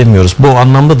 Türkiye içi demiyoruz. Bu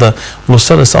anlamda da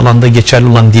uluslararası alanda geçerli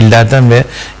olan dillerden ve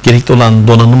gerekli olan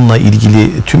donanımla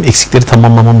ilgili tüm eksikleri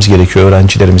tamamlamamız gerekiyor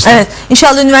öğrencilerimizden. Evet.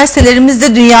 İnşallah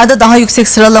üniversitelerimizde dünyada daha yüksek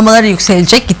sıralamalara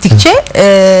yükselecek gittikçe.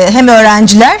 Hem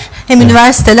öğrenciler hem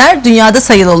üniversiteler dünyada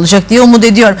sayılı olacak diye umut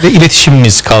ediyorum. Ve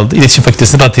iletişimimiz kaldı. İletişim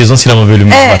Fakültesi'nde radyo televizyon sinema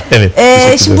bölümü var.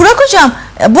 Evet. Şimdi Burak Hocam,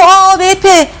 bu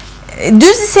AOBP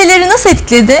düz liseleri nasıl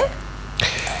etkiledi?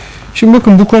 Şimdi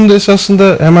bakın, bu konuda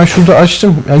esasında hemen şurada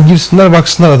açtım. Yani girsinler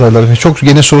baksınlar adaylar. Çok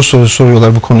gene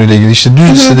soruyorlar bu konuyla ilgili. İşte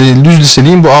düz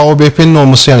liseliğin bu AOBP'nin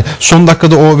olması, yani son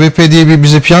dakikada OBP diye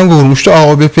bize piyango vurmuştu.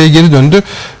 AOBP'ye geri döndü.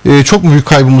 Çok mu büyük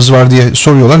kaybımız var diye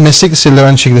soruyorlar. Meslek liseleri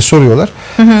aynı şekilde soruyorlar.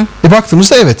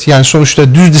 Baktığımızda evet, yani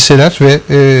sonuçta düz liseler ve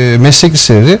meslek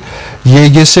liseleri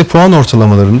YGS puan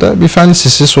ortalamalarında bir fen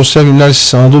lisesi, sosyal bilimler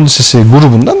lisesi, Anadolu Lisesi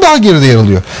grubundan daha geride yer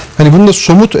alıyor. Hani bunun da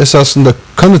somut esasında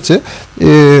kanıtı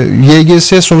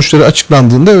YGS sonuçları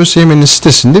açıklandığında ÖSYM'nin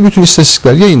sitesinde bütün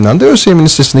istatistikler yayınlandı. ÖSYM'nin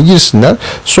sitesine girsinler.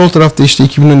 Sol tarafta işte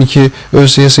 2012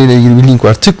 ÖSYS ile ilgili bir link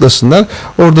var. Tıklasınlar.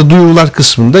 Orada duyurular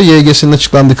kısmında YGS'nin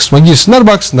açıklandığı kısma girsinler,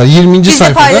 baksınlar. 20. Biz sayfada.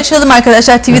 Biz de paylaşalım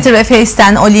arkadaşlar Twitter ve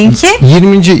Face'ten o linki.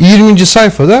 20.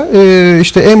 sayfada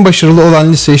işte en başarılı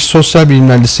olan lise, işte sosyal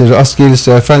bilimler liseleri, askeri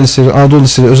liseler, fen liseleri, Anadolu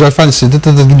liseleri, özel fen liseleri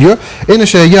de gidiyor. En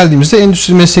aşağıya geldiğimizde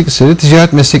endüstri meslek liseleri,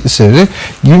 ticaret meslek liseleri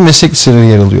gibi meslek liseleri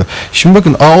yer alıyor. Şimdi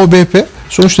bakın, AOBP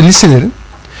sonuçta liselerin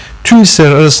tüm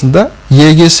liseler arasında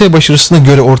YGS başarısına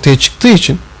göre ortaya çıktığı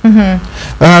için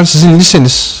eğer sizin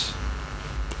liseniz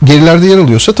gerilerde yer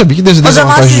alıyorsa tabii ki dezavantajlı.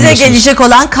 O zaman size gelecek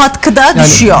olan katkı da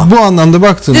düşüyor. Bu anlamda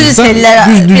baktığımızda düz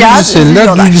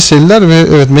liseliler ve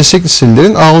evet, meslek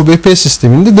liselilerin AOBP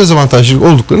sisteminde dezavantajlı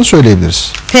olduklarını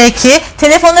söyleyebiliriz. Peki.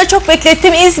 Telefonları çok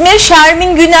beklettim. İzmir,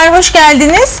 Şermin Güner, hoş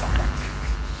geldiniz.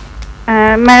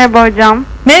 Merhaba hocam.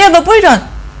 Merhaba, buyurun.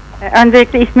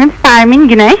 Öncelikle ismim Sermin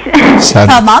Güneş.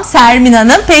 Tamam, Sermin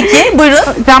Hanım. Peki, buyurun.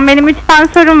 Hocam benim 3 tane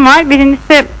sorum var.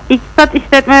 Birincisi, iktisat,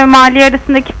 işletme ve maliye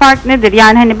arasındaki fark nedir?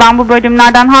 Yani hani ben bu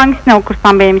bölümlerden hangisini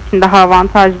okursam benim için daha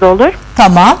avantajlı olur?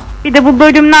 Tamam. Bir de bu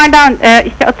bölümlerden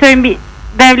işte atıyorum bir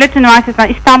devlet üniversitesinden,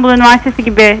 İstanbul Üniversitesi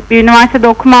gibi bir üniversitede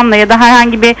okumamla ya da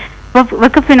herhangi bir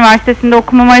vakıf üniversitesinde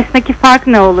okumam arasındaki fark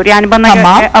ne olur? Yani bana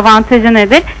göre avantajı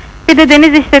nedir? Bir de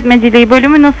deniz işletmeciliği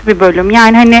bölümü nasıl bir bölüm?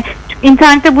 Yani hani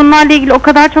İnternette bunlarla ilgili o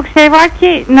kadar çok şey var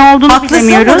ki ne olduğunu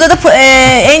bilemiyoruz. Burada da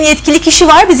en yetkili kişi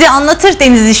var. Bize anlatır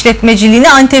deniz işletmeciliğini.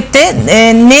 Antep'te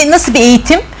nasıl bir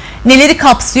eğitim, neleri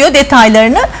kapsıyor,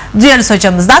 detaylarını duyarız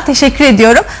hocamızdan. Teşekkür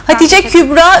ediyorum. Hatice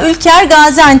Kübra Ülker,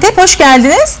 Gaziantep, hoş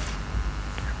geldiniz.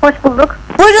 Hoş bulduk.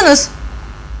 Buyurunuz.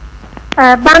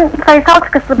 Ben sayısal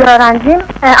kısmı bir öğrenciyim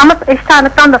ama eşit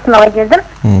ağırlıktan da sınava girdim.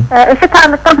 Eşit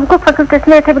ağırlıktan hukuk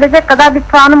fakültesine yetebilecek kadar bir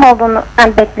puanım olduğunu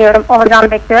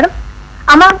olacağını bekliyorum.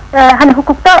 Ama hani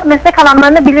hukukta meslek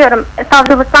alanlarını biliyorum.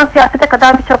 Savcılıktan siyasete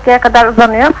kadar birçok yere kadar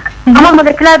uzanıyor. Ama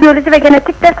moleküler biyoloji ve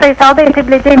genetik de sayısalda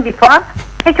yetebileceğim bir puan.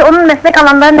 Peki onun meslek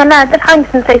alanları nelerdir?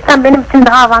 Hangisini seçsem benim için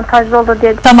daha avantajlı olur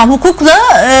diye. Tamam, hukukla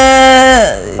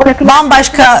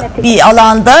bambaşka bir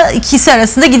alanda ikisi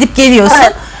arasında gidip geliyorsun.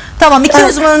 Evet. Tamam, iki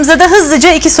uzmanımıza da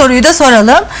hızlıca iki soruyu da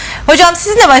soralım. Hocam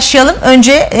sizinle başlayalım.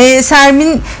 Önce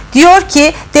Sermin diyor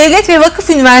ki devlet ve vakıf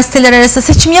üniversiteler arasında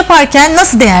seçim yaparken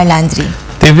nasıl değerlendireyim?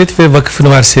 Devlet ve vakıf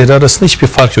üniversiteleri arasında hiçbir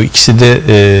fark yok. İkisi de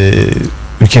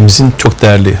ülkemizin çok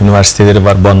değerli üniversiteleri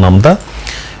var bu anlamda.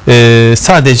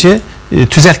 Sadece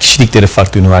tüzel kişilikleri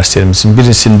farklı üniversitelerimizin.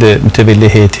 Birisinde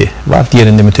mütevelli heyeti var,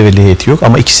 diğerinde mütevelli heyeti yok.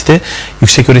 Ama ikisi de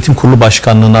Yükseköğretim Kurulu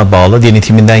Başkanlığı'na bağlı,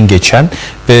 denetiminden geçen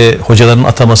ve hocaların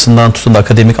atamasından tutun da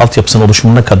akademik altyapısının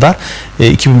oluşumuna kadar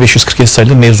 2547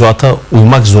 sayılı mevzuata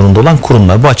uymak zorunda olan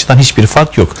kurumlar. Bu açıdan hiçbir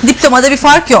fark yok. Diplomada bir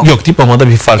fark yok. Yok, diplomada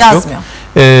bir fark yazmıyor. Yok.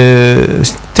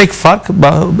 Tek fark,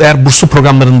 eğer burslu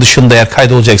programların dışında eğer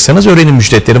kaydolacaksanız öğrenim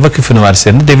ücretleri vakıf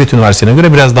üniversitelerinde devlet üniversitelerine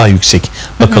göre biraz daha yüksek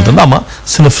bakıldığında ama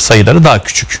sınıf sayıları daha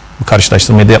küçük.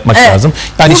 Karşılaştırmayı da yapmak lazım.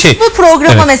 Yani burslu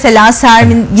programa mesela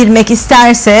Sermin girmek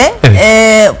isterse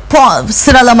puan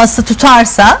sıralaması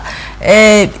tutarsa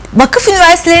vakıf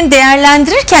üniversitelerini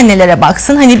değerlendirirken nelere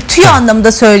baksın? Hani tüyo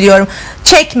anlamında söylüyorum.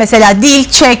 Çek mesela, dil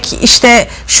çek, işte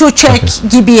şu çek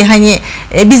gibi, hani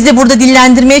biz de burada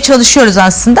dillendirmeye çalışıyoruz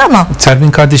aslında ama.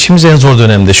 Sermin kardeşimiz en zor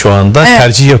dönemde şu anda.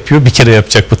 Tercih yapıyor. Bir kere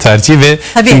yapacak bu tercihi ve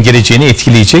tüm geleceğini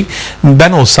etkileyecek.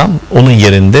 Ben olsam onun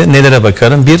yerinde nelere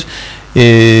bakarım? Bir,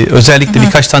 özellikle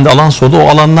birkaç tane de alan sordu. O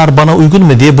alanlar bana uygun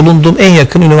mu diye bulunduğum en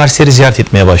yakın üniversiteleri ziyaret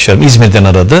etmeye başlarım. İzmir'den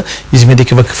aradı.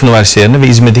 İzmir'deki vakıf üniversitelerini ve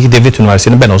İzmir'deki devlet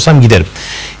üniversitelerini ben olsam giderim.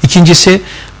 İkincisi,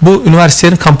 bu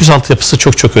üniversitelerin kampüs altyapısı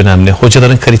çok önemli.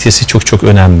 Hocaların kalitesi çok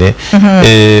önemli.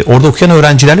 Orada okuyan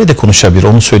öğrencilerle de konuşabilir.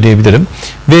 Onu söyleyebilirim.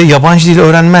 Ve yabancı dil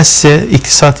öğrenmezse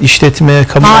iktisat, işletme,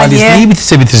 kamu maliyesi neyi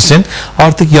bitirse bitirsin.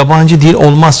 Artık yabancı dil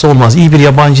olmazsa olmaz. İyi bir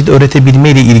yabancı dil öğretebilme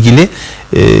ile ilgili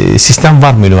sistem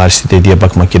var mı üniversitede diye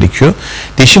bakmak gerekiyor.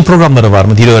 Değişim programları var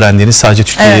mı? Dil öğrendiğiniz sadece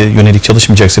Türkiye'ye yönelik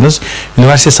çalışmayacaksınız.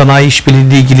 Üniversite sanayi işbirliği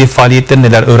ile ilgili faaliyetler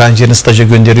neler? Öğrencilerini staja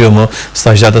gönderiyor mu?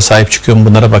 Stajlarda sahip çıkıyor mu?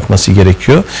 Bunlara bakması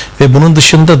gerekiyor. Ve bunun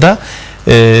dışında da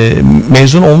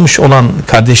mezun olmuş olan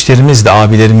kardeşlerimiz de,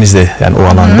 abilerimiz de, yani o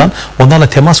alandan, onlarla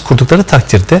temas kurdukları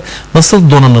takdirde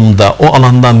nasıl donanımda o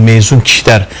alandan mezun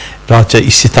kişiler rahatça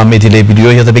istihdam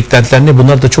edilebiliyor ya da beklentiler ne,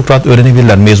 bunları da çok rahat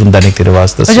öğrenebilirler mezun dernekleri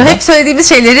vasıtasıyla. Hocam hep söylediğimiz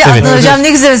şeyleri Adnan hocam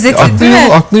ne güzel özetledi, değil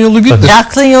mi? Aklın yolu birdir.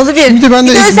 Aklın yolu bir. Bir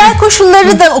de özel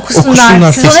koşulları da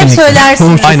okusunlar. Siz onu hep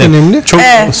söylersiniz. Aynen. Önemli. Çok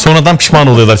sonradan pişman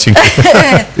oluyorlar çünkü.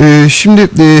 Şimdi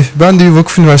ben de bir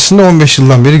vakıf üniversitesinde 15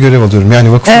 yıldan beri görev alıyorum.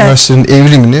 Yani vakıf üniversitenin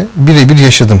evrimini birebir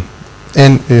yaşadım.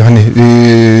 En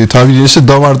tabiri caizse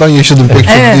davardan yaşadım pek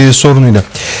çok sorunuyla.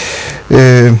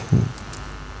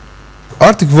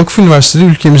 Artık vakıf üniversiteleri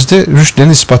ülkemizde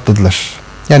rüştlerini ispatladılar.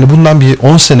 Yani bundan bir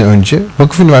 10 sene önce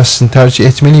vakıf üniversitesini tercih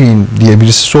etmeli miyim diye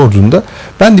birisi sorduğunda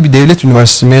ben de bir devlet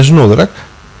üniversitesi mezunu olarak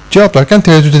cevaplarken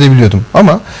tereddüt edebiliyordum.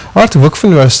 Ama artık vakıf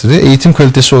üniversiteleri eğitim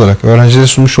kalitesi olarak, öğrencilere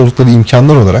sunmuş oldukları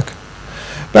imkanlar olarak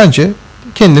bence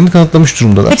kendilerini kanıtlamış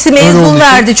durumdalar. Hepsi mezun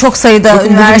verdi, çok sayıda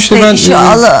üniversite işi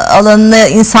alanını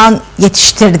insan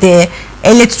yetiştirdi.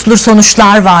 Elle tutulur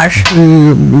sonuçlar var.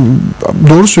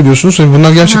 Doğru söylüyorsunuz.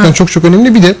 Bunlar gerçekten çok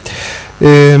önemli. Bir de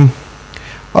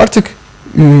artık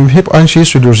hep aynı şeyi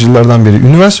söylüyoruz yıllardan beri.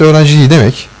 Üniversite öğrenciliği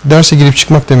demek derse girip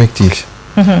çıkmak demek değil.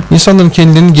 İnsanların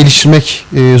kendilerini geliştirmek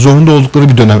zorunda oldukları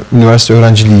bir dönem üniversite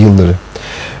öğrenciliği yılları.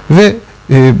 Ve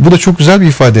bu da çok güzel bir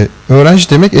ifade. Öğrenci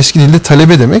demek eski dilde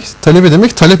talebe demek. Talebe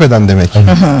demek talep eden demek.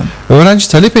 Öğrenci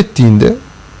talep ettiğinde,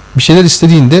 bir şeyler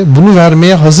istediğinde bunu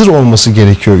vermeye hazır olması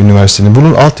gerekiyor üniversitenin.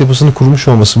 Bunun altyapısını kurmuş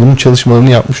olması, bunun çalışmalarını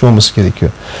yapmış olması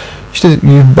gerekiyor. İşte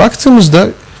baktığımızda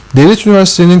devlet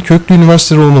üniversitelerinin köklü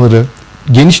üniversiteler olmaları,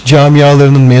 geniş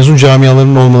camialarının, mezun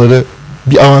camialarının olmaları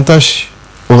bir avantaj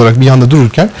olarak bir yanda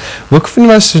dururken, vakıf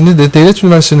üniversitelerinde de devlet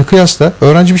üniversitelerine kıyasla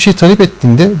öğrenci bir şey talep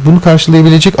ettiğinde bunu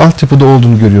karşılayabilecek altyapıda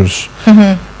olduğunu görüyoruz.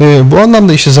 Bu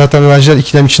anlamda işte zaten öğrenciler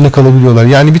ikilem içinde kalabiliyorlar.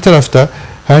 Yani bir tarafta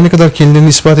her ne kadar kendilerini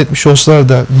ispat etmiş olsalar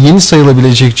da yeni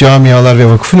sayılabilecek camialar ve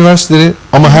vakıf üniversiteleri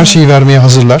ama her şeyi vermeye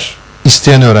hazırlar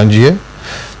isteyen öğrenciye.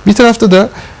 Bir tarafta da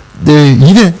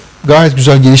yine gayet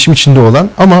güzel gelişim içinde olan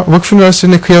ama vakıf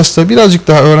üniversitelerine kıyasla birazcık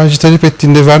daha öğrenci talep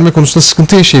ettiğinde verme konusunda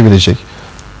sıkıntı yaşayabilecek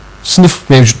sınıf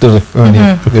mevcutları örneğin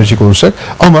verecek olursak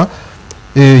ama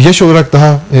yaş olarak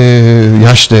daha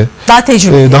yaşlı,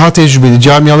 daha tecrübeli,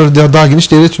 camiaları daha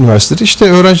geniş devlet üniversiteleri. İşte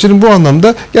öğrencilerin bu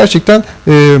anlamda gerçekten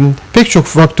pek çok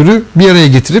faktörü bir araya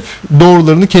getirip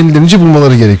doğrularını kendilerince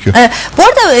bulmaları gerekiyor. Bu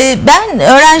arada ben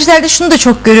öğrencilerde şunu da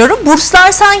çok görüyorum.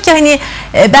 Burslar sanki hani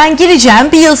ben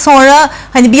gireceğim, bir yıl sonra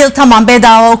hani bir yıl tamam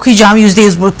bedava okuyacağım,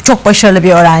 %100 çok başarılı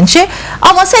bir öğrenci.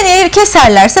 Ama seneye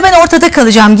keserlerse ben ortada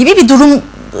kalacağım gibi bir durum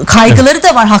kaygıları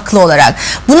da var haklı olarak.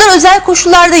 Bunlar özel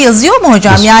koşullarda yazıyor mu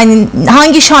hocam? Yani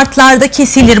hangi şartlarda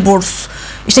kesilir burs?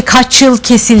 İşte kaç yıl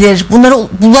kesilir? Bunları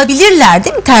bulabilirler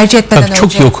değil mi tercih etmeden önce?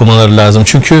 Çok iyi okumaları lazım.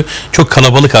 Çünkü çok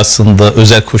kalabalık aslında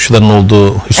özel koşulların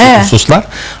olduğu hususlar.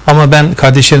 Ama ben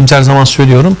kardeşlerimize her zaman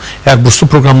söylüyorum. Eğer burslu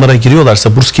programlara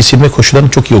giriyorlarsa burs kesilme koşullarını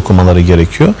çok iyi okumaları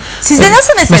gerekiyor. Sizde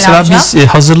nasıl mesela hocam? Biz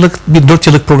hazırlık bir 4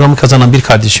 yıllık programı kazanan bir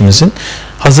kardeşimizin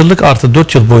hazırlık artı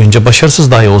 4 yıl boyunca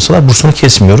başarısız dahi olsalar bursunu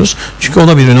kesmiyoruz. Çünkü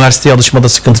olabilir, üniversiteye alışmada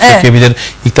sıkıntı çekebilir.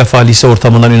 İlk defa lise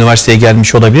ortamından üniversiteye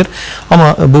gelmiş olabilir.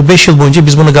 Ama bu 5 yıl boyunca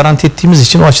biz bunu garanti ettiğimiz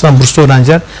için o açıdan burslu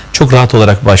öğrenciler çok rahat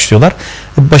olarak başlıyorlar.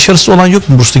 Başarısız olan yok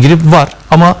mu burslu girip? Var.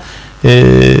 Ama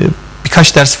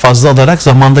birkaç ders fazla alarak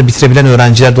zamanda bitirebilen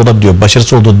öğrenciler de olabiliyor.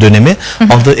 Başarısız olduğu dönemi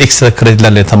aldığı ekstra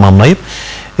kredilerle tamamlayıp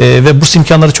ve burs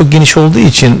imkanları çok geniş olduğu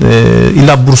için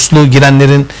illa burslu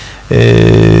girenlerin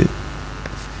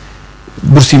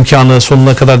burs imkanı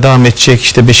sonuna kadar devam edecek,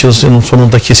 işte 5 yılın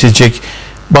sonunda kesilecek.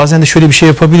 Bazen de şöyle bir şey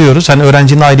yapabiliyoruz. Hani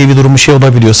öğrencinin ailevi durumu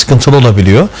olabiliyor, sıkıntılı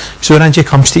olabiliyor. Biz öğrenciye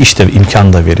kampüste işte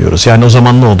imkan da veriyoruz. Yani o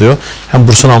zaman ne oluyor? Hem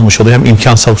bursunu almış oluyor, hem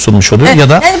imkan sunmuş oluyor. Ya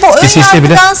da yani bu ön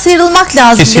yargıdan sıyrılmak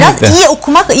lazım. Kesinlikle. Biraz iyi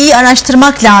okumak, iyi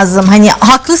araştırmak lazım. Hani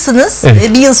haklısınız.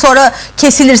 Bir yıl sonra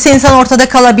kesilirse insan ortada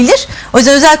kalabilir. O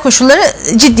yüzden özel koşulları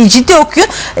ciddi okuyun.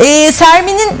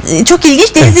 Sermi'nin çok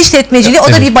ilginç deniz işletmeciliği.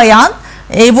 O da bir bayan.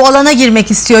 bu alana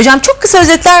girmek istiyor. Hocam çok kısa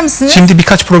özetler misiniz? Şimdi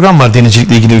birkaç program var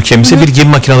denizcilikle ilgili ülkemizde. Bir gemi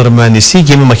makineleri mühendisi,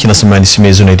 gemi makinesi mühendisi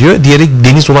mezun ediyor. Diğeri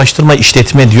deniz ulaştırma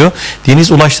işletme diyor.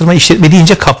 Deniz ulaştırma işletme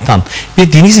deyince kaptan.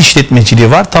 Bir deniz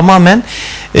işletmeciliği var. Tamamen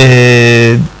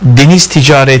deniz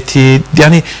ticareti,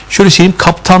 yani şöyle söyleyeyim,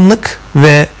 kaptanlık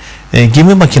ve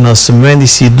gemi makinesi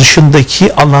mühendisi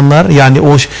dışındaki alanlar, yani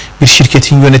o bir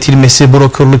şirketin yönetilmesi,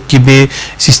 brokerlık gibi,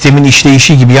 sistemin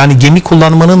işleyişi gibi, yani gemi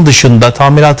kullanmanın dışında,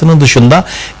 tamiratının dışında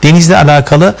denizle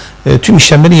alakalı tüm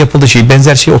işlemlerin yapıldığı şey.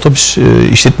 Benzer şey otobüs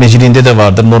işletmeciliğinde de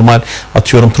vardır. Normal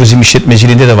atıyorum turizm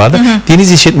işletmeciliğinde de vardır.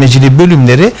 Deniz işletmeciliği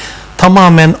bölümleri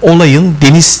tamamen olayın,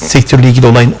 deniz sektörüyle ilgili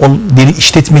olayın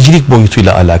işletmecilik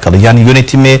boyutuyla alakalı. Yani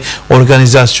yönetimi,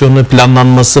 organizasyonu,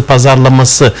 planlanması,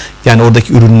 pazarlaması, yani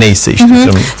oradaki ürün neyse işte.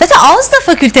 Zaten az da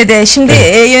fakültede, şimdi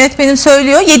yönetmenim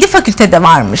söylüyor, 7 fakültede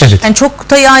varmış. Evet. Yani çok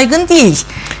da yaygın değil.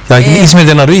 Yani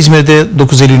İzmir'den arıyor. İzmir'de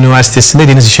 9 Eylül Üniversitesi'nde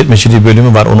deniz işletmeciliği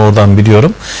bölümü var. Onu oradan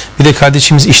biliyorum. Bir de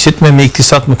kardeşimiz işletme mi,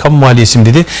 iktisat mı, kamu maliyesi mi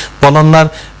dedi. Bu alanlar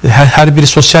her biri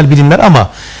sosyal bilimler ama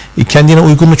kendine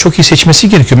uygunluğu çok iyi seçmesi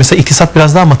gerekiyor. Mesela iktisat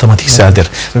biraz daha matematikseldir.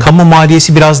 Evet. Kamu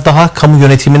maliyesi biraz daha kamu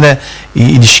yönetimine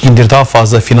ilişkindir. Daha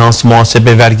fazla finans,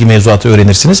 muhasebe, vergi mevzuatı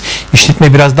öğrenirsiniz.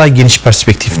 İşletme biraz daha geniş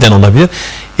perspektiften olabilir.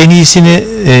 En iyisini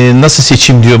nasıl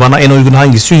seçeyim diyor, bana en uygun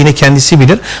hangisi diyor, yine kendisi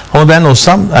bilir. Ama ben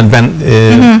olsam, yani ben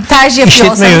tercih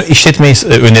işletmeyi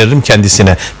öneririm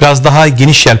kendisine. Biraz daha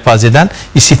geniş yelpazeden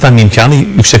istihdam imkanı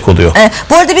yüksek oluyor.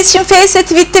 Bu arada biz şimdi Face ve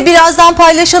Tweet'te birazdan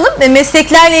paylaşalım.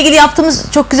 Mesleklerle ilgili yaptığımız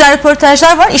çok güzel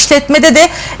röportajlar var. İşletmede de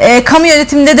kamu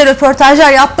yönetiminde de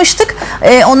röportajlar yapmıştık.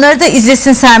 Onları da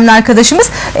izlesin Sermin arkadaşımız.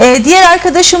 Diğer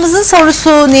arkadaşımızın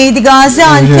sorusu neydi?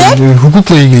 Gaziantep.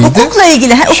 Hukukla ilgiliydi. Hukukla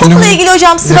ilgili. Hukukla ilgili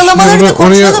hocam sıralamaları da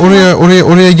konuşalım mı?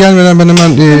 Oraya gelmeden ben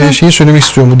hemen şeyi söylemek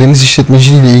istiyorum. Bu deniz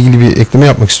işletmeciliği ile ilgili bir ekleme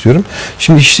yapmak istiyorum.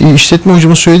 Şimdi işletme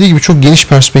hocamın söylediği gibi çok geniş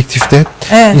perspektifte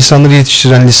insanları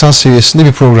yetiştiren lisans seviyesinde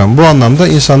bir program. Bu anlamda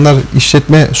insanlar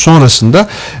işletme sonrasında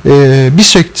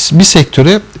bir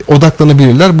sektöre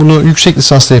odaklanabilirler. Bunu yüksek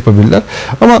lisansla yapabilirler.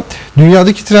 Ama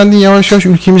dünyadaki trendin yavaş yavaş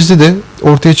ülkemizde de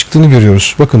ortaya çıktığını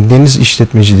görüyoruz. Bakın deniz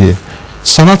işletmeciliği,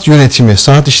 sanat yönetimi,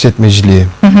 sanat işletmeciliği,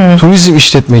 turizm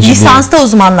işletmeciliği. Lisansta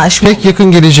uzmanlaşma. Pek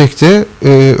yakın gelecekte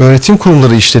öğretim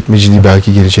kurumları işletmeciliği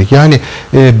belki gelecek. Yani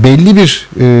belli bir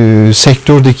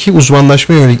sektördeki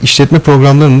uzmanlaşma yönelik işletme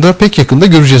programlarını da pek yakında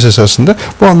göreceğiz esasında.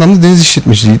 Bu anlamda deniz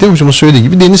işletmeciliği de hocamın söylediği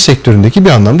gibi deniz sektöründeki bir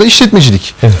anlamda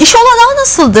işletmecilik. Evet. İş olanağı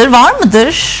nasıldır? Var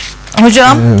mıdır?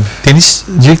 Hocam.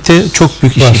 Denizcilikte çok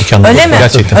büyük iş imkanı var. Öyle mi?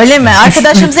 Gerçekten. Öyle mi?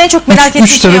 Arkadaşımız en çok merak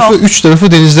ettiği şey o. Üç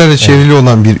tarafı denizlerle çevrili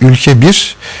olan bir ülke,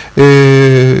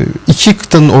 iki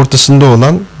kıtanın ortasında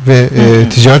olan ve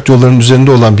ticaret yollarının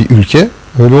üzerinde olan bir ülke.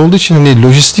 Öyle olduğu için hani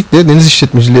lojistikle deniz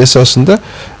işletmeciliği esasında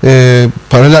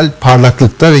paralel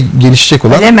parlaklıkta ve gelişecek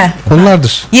olan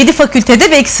konulardır. 7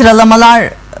 fakültede belki sıralamalar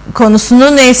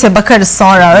konusunu neyse bakarız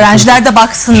sonra. Öğrenciler de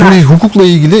baksınlar. Şimdi hukukla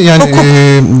ilgili yani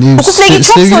hukukla ilgili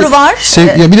çok soru var.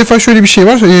 Ya bir defa şöyle bir şey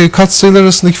var. Katsayılar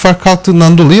arasındaki fark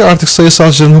kalktığından dolayı artık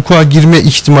sayısalcıların hukuka girme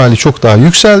ihtimali çok daha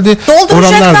yükseldi.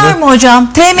 Dolduracaklar mı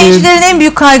hocam? TM'cilerin en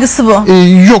büyük kaygısı bu.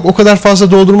 Yok, o kadar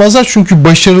fazla doldurmazlar çünkü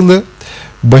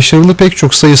başarılı pek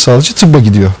çok sayısalcı tıbba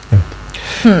gidiyor.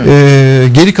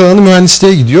 Evet. Geri kalanı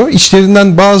mühendisliğe gidiyor.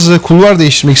 İçlerinden bazı kulvar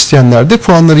değiştirmek isteyenler de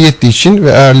puanları yettiği için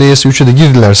ve eğer LYS 3'e de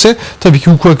girdilerse tabii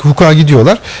ki hukuka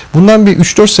gidiyorlar. Bundan bir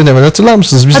 3-4 sene evvel hatırlar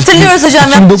mısınız? Biz hatırlıyoruz hocam.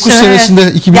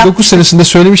 2009 senesinde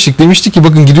söylemiştik. Demiştik ki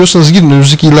bakın gidiyorsanız gidin,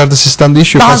 önümüzdeki yıllarda sistem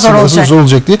değişiyor. Daha zor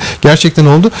olacak diye. Gerçekten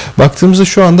oldu. Baktığımızda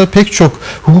şu anda pek çok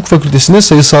hukuk fakültesine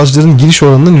sayısalcıların giriş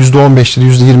oranının %15'leri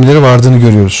 %20'leri vardığını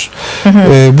görüyoruz.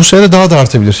 Bu sene daha da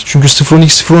artabilir. Çünkü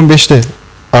 0.12-0.15'te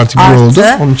artık bir oldu.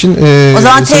 Onun için o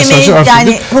zaman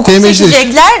yani hukuk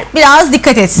seçecekler biraz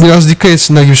dikkat etsin. Biraz dikkat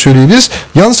etsinler gibi söyleyebiliriz.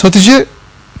 Yalnız Hatice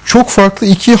çok farklı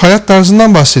iki hayat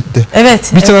tarzından bahsetti.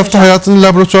 Evet. Bir tarafta hayatını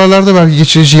laboratuvarlarda belki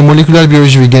geçireceği moleküler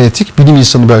biyoloji ve genetik, bilim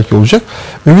insanı belki olacak.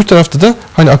 Öbür tarafta da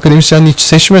hani akademisyenliği hiç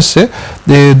seçmezse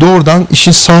doğrudan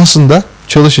işin sahasında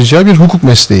çalışacağı bir hukuk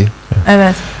mesleği.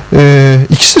 Evet.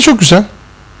 İkisi de çok güzel.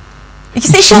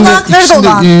 İkisi iş olanakları da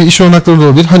olan. İş olanakları da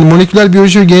olabilir. Hani moleküler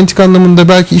biyoloji ve genetik anlamında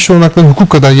belki iş olanakları hukuk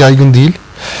kadar yaygın değil.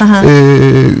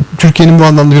 Türkiye'nin bu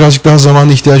anlamda birazcık daha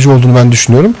zamana ihtiyacı olduğunu ben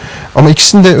düşünüyorum. Ama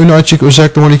ikisinin de önü açık.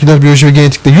 Özellikle moleküler biyoloji ve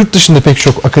genetikte yurt dışında pek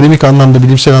çok akademik anlamda,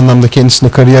 bilimsel anlamda kendisine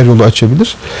kariyer yolu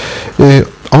açabilir.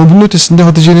 Ama bunun ötesinde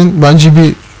Hatice'nin bence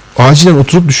bir acilen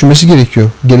oturup düşünmesi gerekiyor.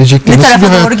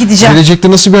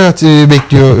 Gelecekte nasıl bir hayat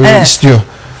bekliyor, istiyor.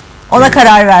 Ona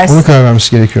karar versin. Ona karar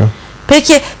vermesi gerekiyor.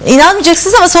 Peki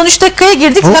inanmayacaksınız ama son 3 dakikaya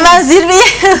girdik. Hemen zirveyi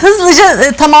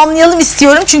hızlıca tamamlayalım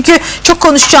istiyorum. Çünkü çok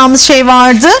konuşacağımız şey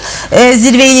vardı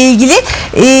zirveyle ilgili.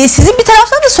 Sizin bir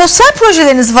taraftan da sosyal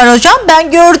projeleriniz var hocam.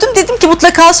 Ben gördüm, dedim ki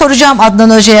mutlaka soracağım Adnan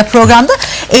Hoca'ya programda.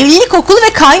 Evlilik okulu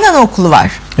ve kaynana okulu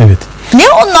var. Evet. Ne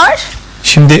onlar?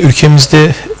 Şimdi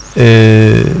ülkemizde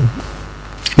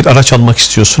bir araç almak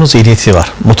istiyorsunuz, ehliyeti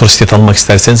var. Motosiklet almak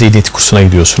isterseniz ehliyet kursuna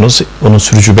gidiyorsunuz. Onun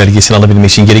sürücü belgesini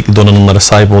alabilmek için gerekli donanımlara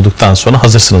sahip olduktan sonra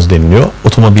hazırsınız deniliyor.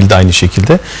 Otomobil de aynı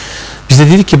şekilde. Biz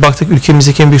de dedik ki baktık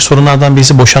ülkemizdeki en büyük sorunlardan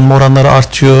birisi boşanma oranları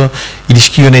artıyor.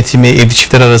 İlişki yönetimi, evli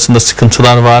çiftler arasında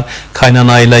sıkıntılar var.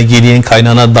 Kaynanayla gelin,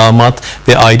 kaynana damat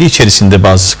ve aile içerisinde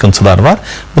bazı sıkıntılar var.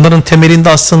 Bunların temelinde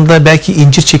aslında belki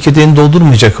incir çekirdeğini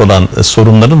doldurmayacak olan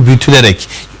sorunların büyütülerek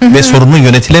ve sorunun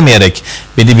yönetilemeyerek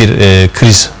belli bir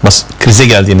krize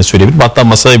geldiğini söyleyebilirim. Hatta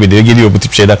masaya bile geliyor bu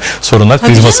tip şeyler, sorunlar.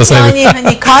 Tabii kriz masasına. yani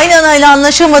hani kaynanayla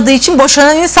anlaşamadığı için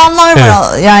boşanan insanlar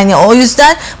var. Evet. Yani o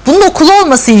yüzden bunun okulu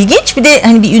olması ilginç. Bir de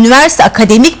hani bir üniversite,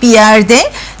 akademik bir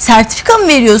yerde sertifika mı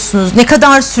veriyorsunuz? Ne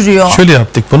kadar sürüyor? Şöyle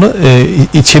yaptık bunu.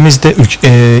 İlçemizde,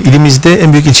 ilimizde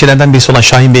en büyük ilçelerden birisi olan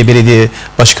Şahinbey Belediye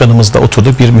Başkanımızla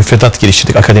oturduk. Bir müfredat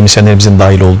geliştirdik. Akademisyenlerimizin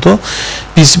dahil olduğu.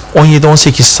 Biz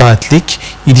 17-18 saatlik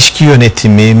ilişki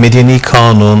yönetimi, medeni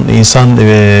kanun, insan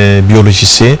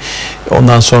biyolojisi,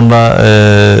 ondan sonra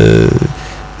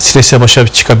strese başa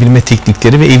çıkabilme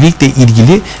teknikleri ve evlilikle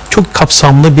ilgili çok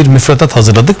kapsamlı bir müfredat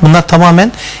hazırladık. Bunlar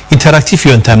tamamen interaktif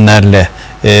yöntemlerle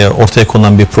ortaya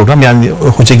konulan bir program. Yani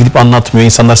hoca gidip anlatmıyor,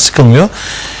 insanlar sıkılmıyor.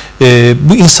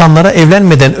 Bu insanlara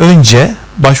evlenmeden önce,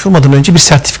 başvurmadan önce bir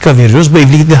sertifika veriyoruz. Bu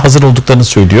evlilikle hazır olduklarını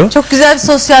söylüyor. Çok güzel bir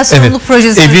sosyal sorumluluk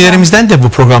projesi. Evlilerimizden de bu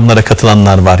programlara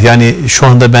katılanlar var. Yani şu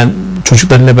anda ben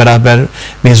çocuklarıyla beraber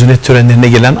mezuniyet törenlerine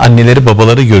gelen anneleri,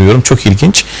 babaları görüyorum. Çok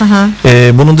ilginç.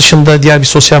 Bunun dışında diğer bir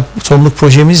sosyal sorumluluk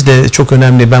projemiz de çok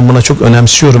önemli. Ben buna çok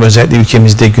önemsiyorum. Özellikle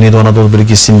ülkemizde Güneydoğu Anadolu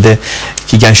bölgesinde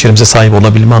ki gençlerimize sahip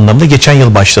olabilme anlamında. Geçen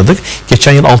yıl başladık.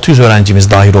 Geçen yıl 600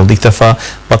 öğrencimiz dahil oldu. İlk defa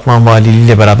Batman Valiliği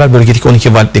ile beraber bölgedeki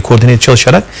 12 valilikle koordine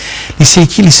çalışarak lise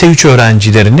 2, lise 3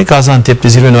 öğrencilerini Gaziantep'te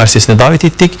Zirve Üniversitesi'ne davet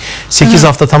ettik. 8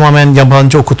 hafta tamamen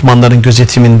yabancı okutmanların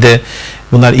gözetiminde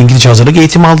bunlar İngilizce hazırlık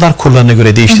eğitimi aldılar. Kurlarına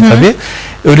göre değişti tabii.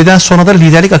 Öğleden sonra da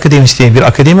liderlik akademisi diye bir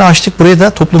akademi açtık. Buraya da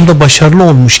toplumda başarılı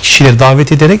olmuş kişileri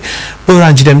davet ederek bu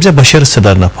öğrencilerimize başarı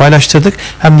sırlarını paylaştırdık.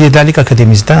 Hem liderlik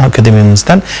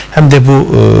akademimizden hem de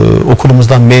bu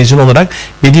okulumuzdan mezun olarak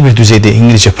belli bir düzeyde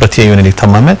İngilizce pratiğe yönelik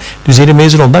tamamen düzeyli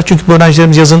mezun oldular. Çünkü bu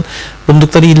öğrencilerimiz yazın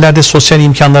bulundukları illerde sosyal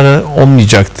imkanları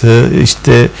olmayacaktı.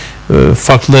 İşte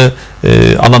farklı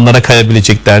alanlara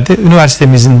kayabileceklerdi.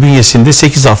 Üniversitemizin bünyesinde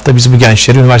 8 hafta biz bu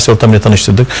gençleri üniversite ortamıyla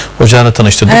tanıştırdık. Hocalarla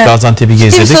tanıştırdık. Evet. Gaziantep'i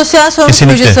gezdirdik. Bir sosyal sorumluluk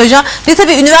projesi hocam. Ve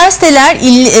tabii üniversiteler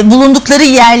bulundukları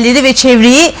yerleri ve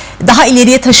çevreyi daha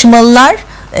ileriye taşımalılar.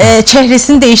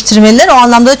 Çehresini değiştirmeliler. O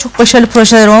anlamda da çok başarılı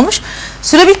projeler olmuş.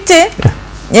 Süre bitti.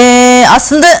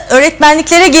 Aslında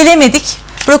öğretmenliklere gelemedik.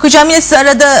 Burak Hocam yine sizi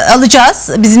arada alacağız.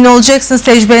 Bizimle olacaksınız,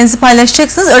 tecrübelerinizi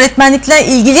paylaşacaksınız. Öğretmenlikle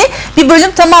ilgili bir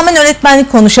bölüm tamamen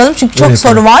öğretmenlik konuşalım. Çünkü çok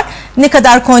soru var. Ne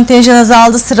kadar kontenjan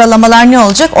azaldı, sıralamalar ne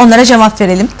olacak, onlara cevap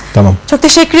verelim. Tamam. Çok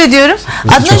teşekkür ediyorum.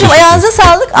 Adnan Hocam ayağınıza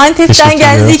sağlık. Antep'ten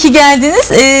geldiniz, iyi ki geldiniz.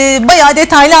 Bayağı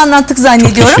detaylı anlattık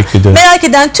zannediyorum. Merak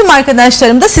eden tüm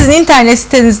arkadaşlarım da sizin internet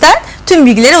sitenizden tüm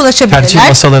bilgilere ulaşabilirler. Tercih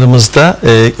masalarımızda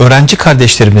öğrenci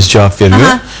kardeşlerimiz cevap veriyor.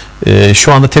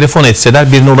 Şu anda telefon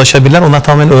etseler birine ulaşabilirler. Onlar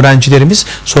tamamen öğrencilerimiz,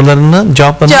 sorularını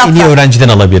cevaplarını en iyi öğrenciden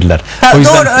alabilirler. O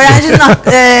yüzden... Doğru, öğrencinin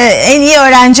en iyi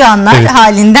öğrenci anlar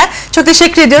halinden. Çok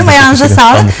teşekkür ediyorum. Ayağınıza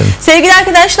sağlık. Sevgili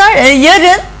arkadaşlar,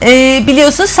 yarın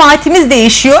biliyorsunuz saatimiz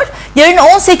değişiyor. Yarın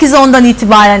 18.10'dan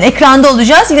itibaren ekranda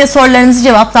olacağız. Yine sorularınızı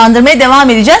cevaplandırmaya devam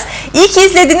edeceğiz. İyi ki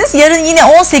izlediniz. Yarın yine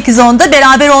 18.10'da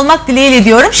beraber olmak dileğiyle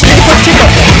diyorum. Şimdi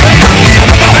hoşçakalın.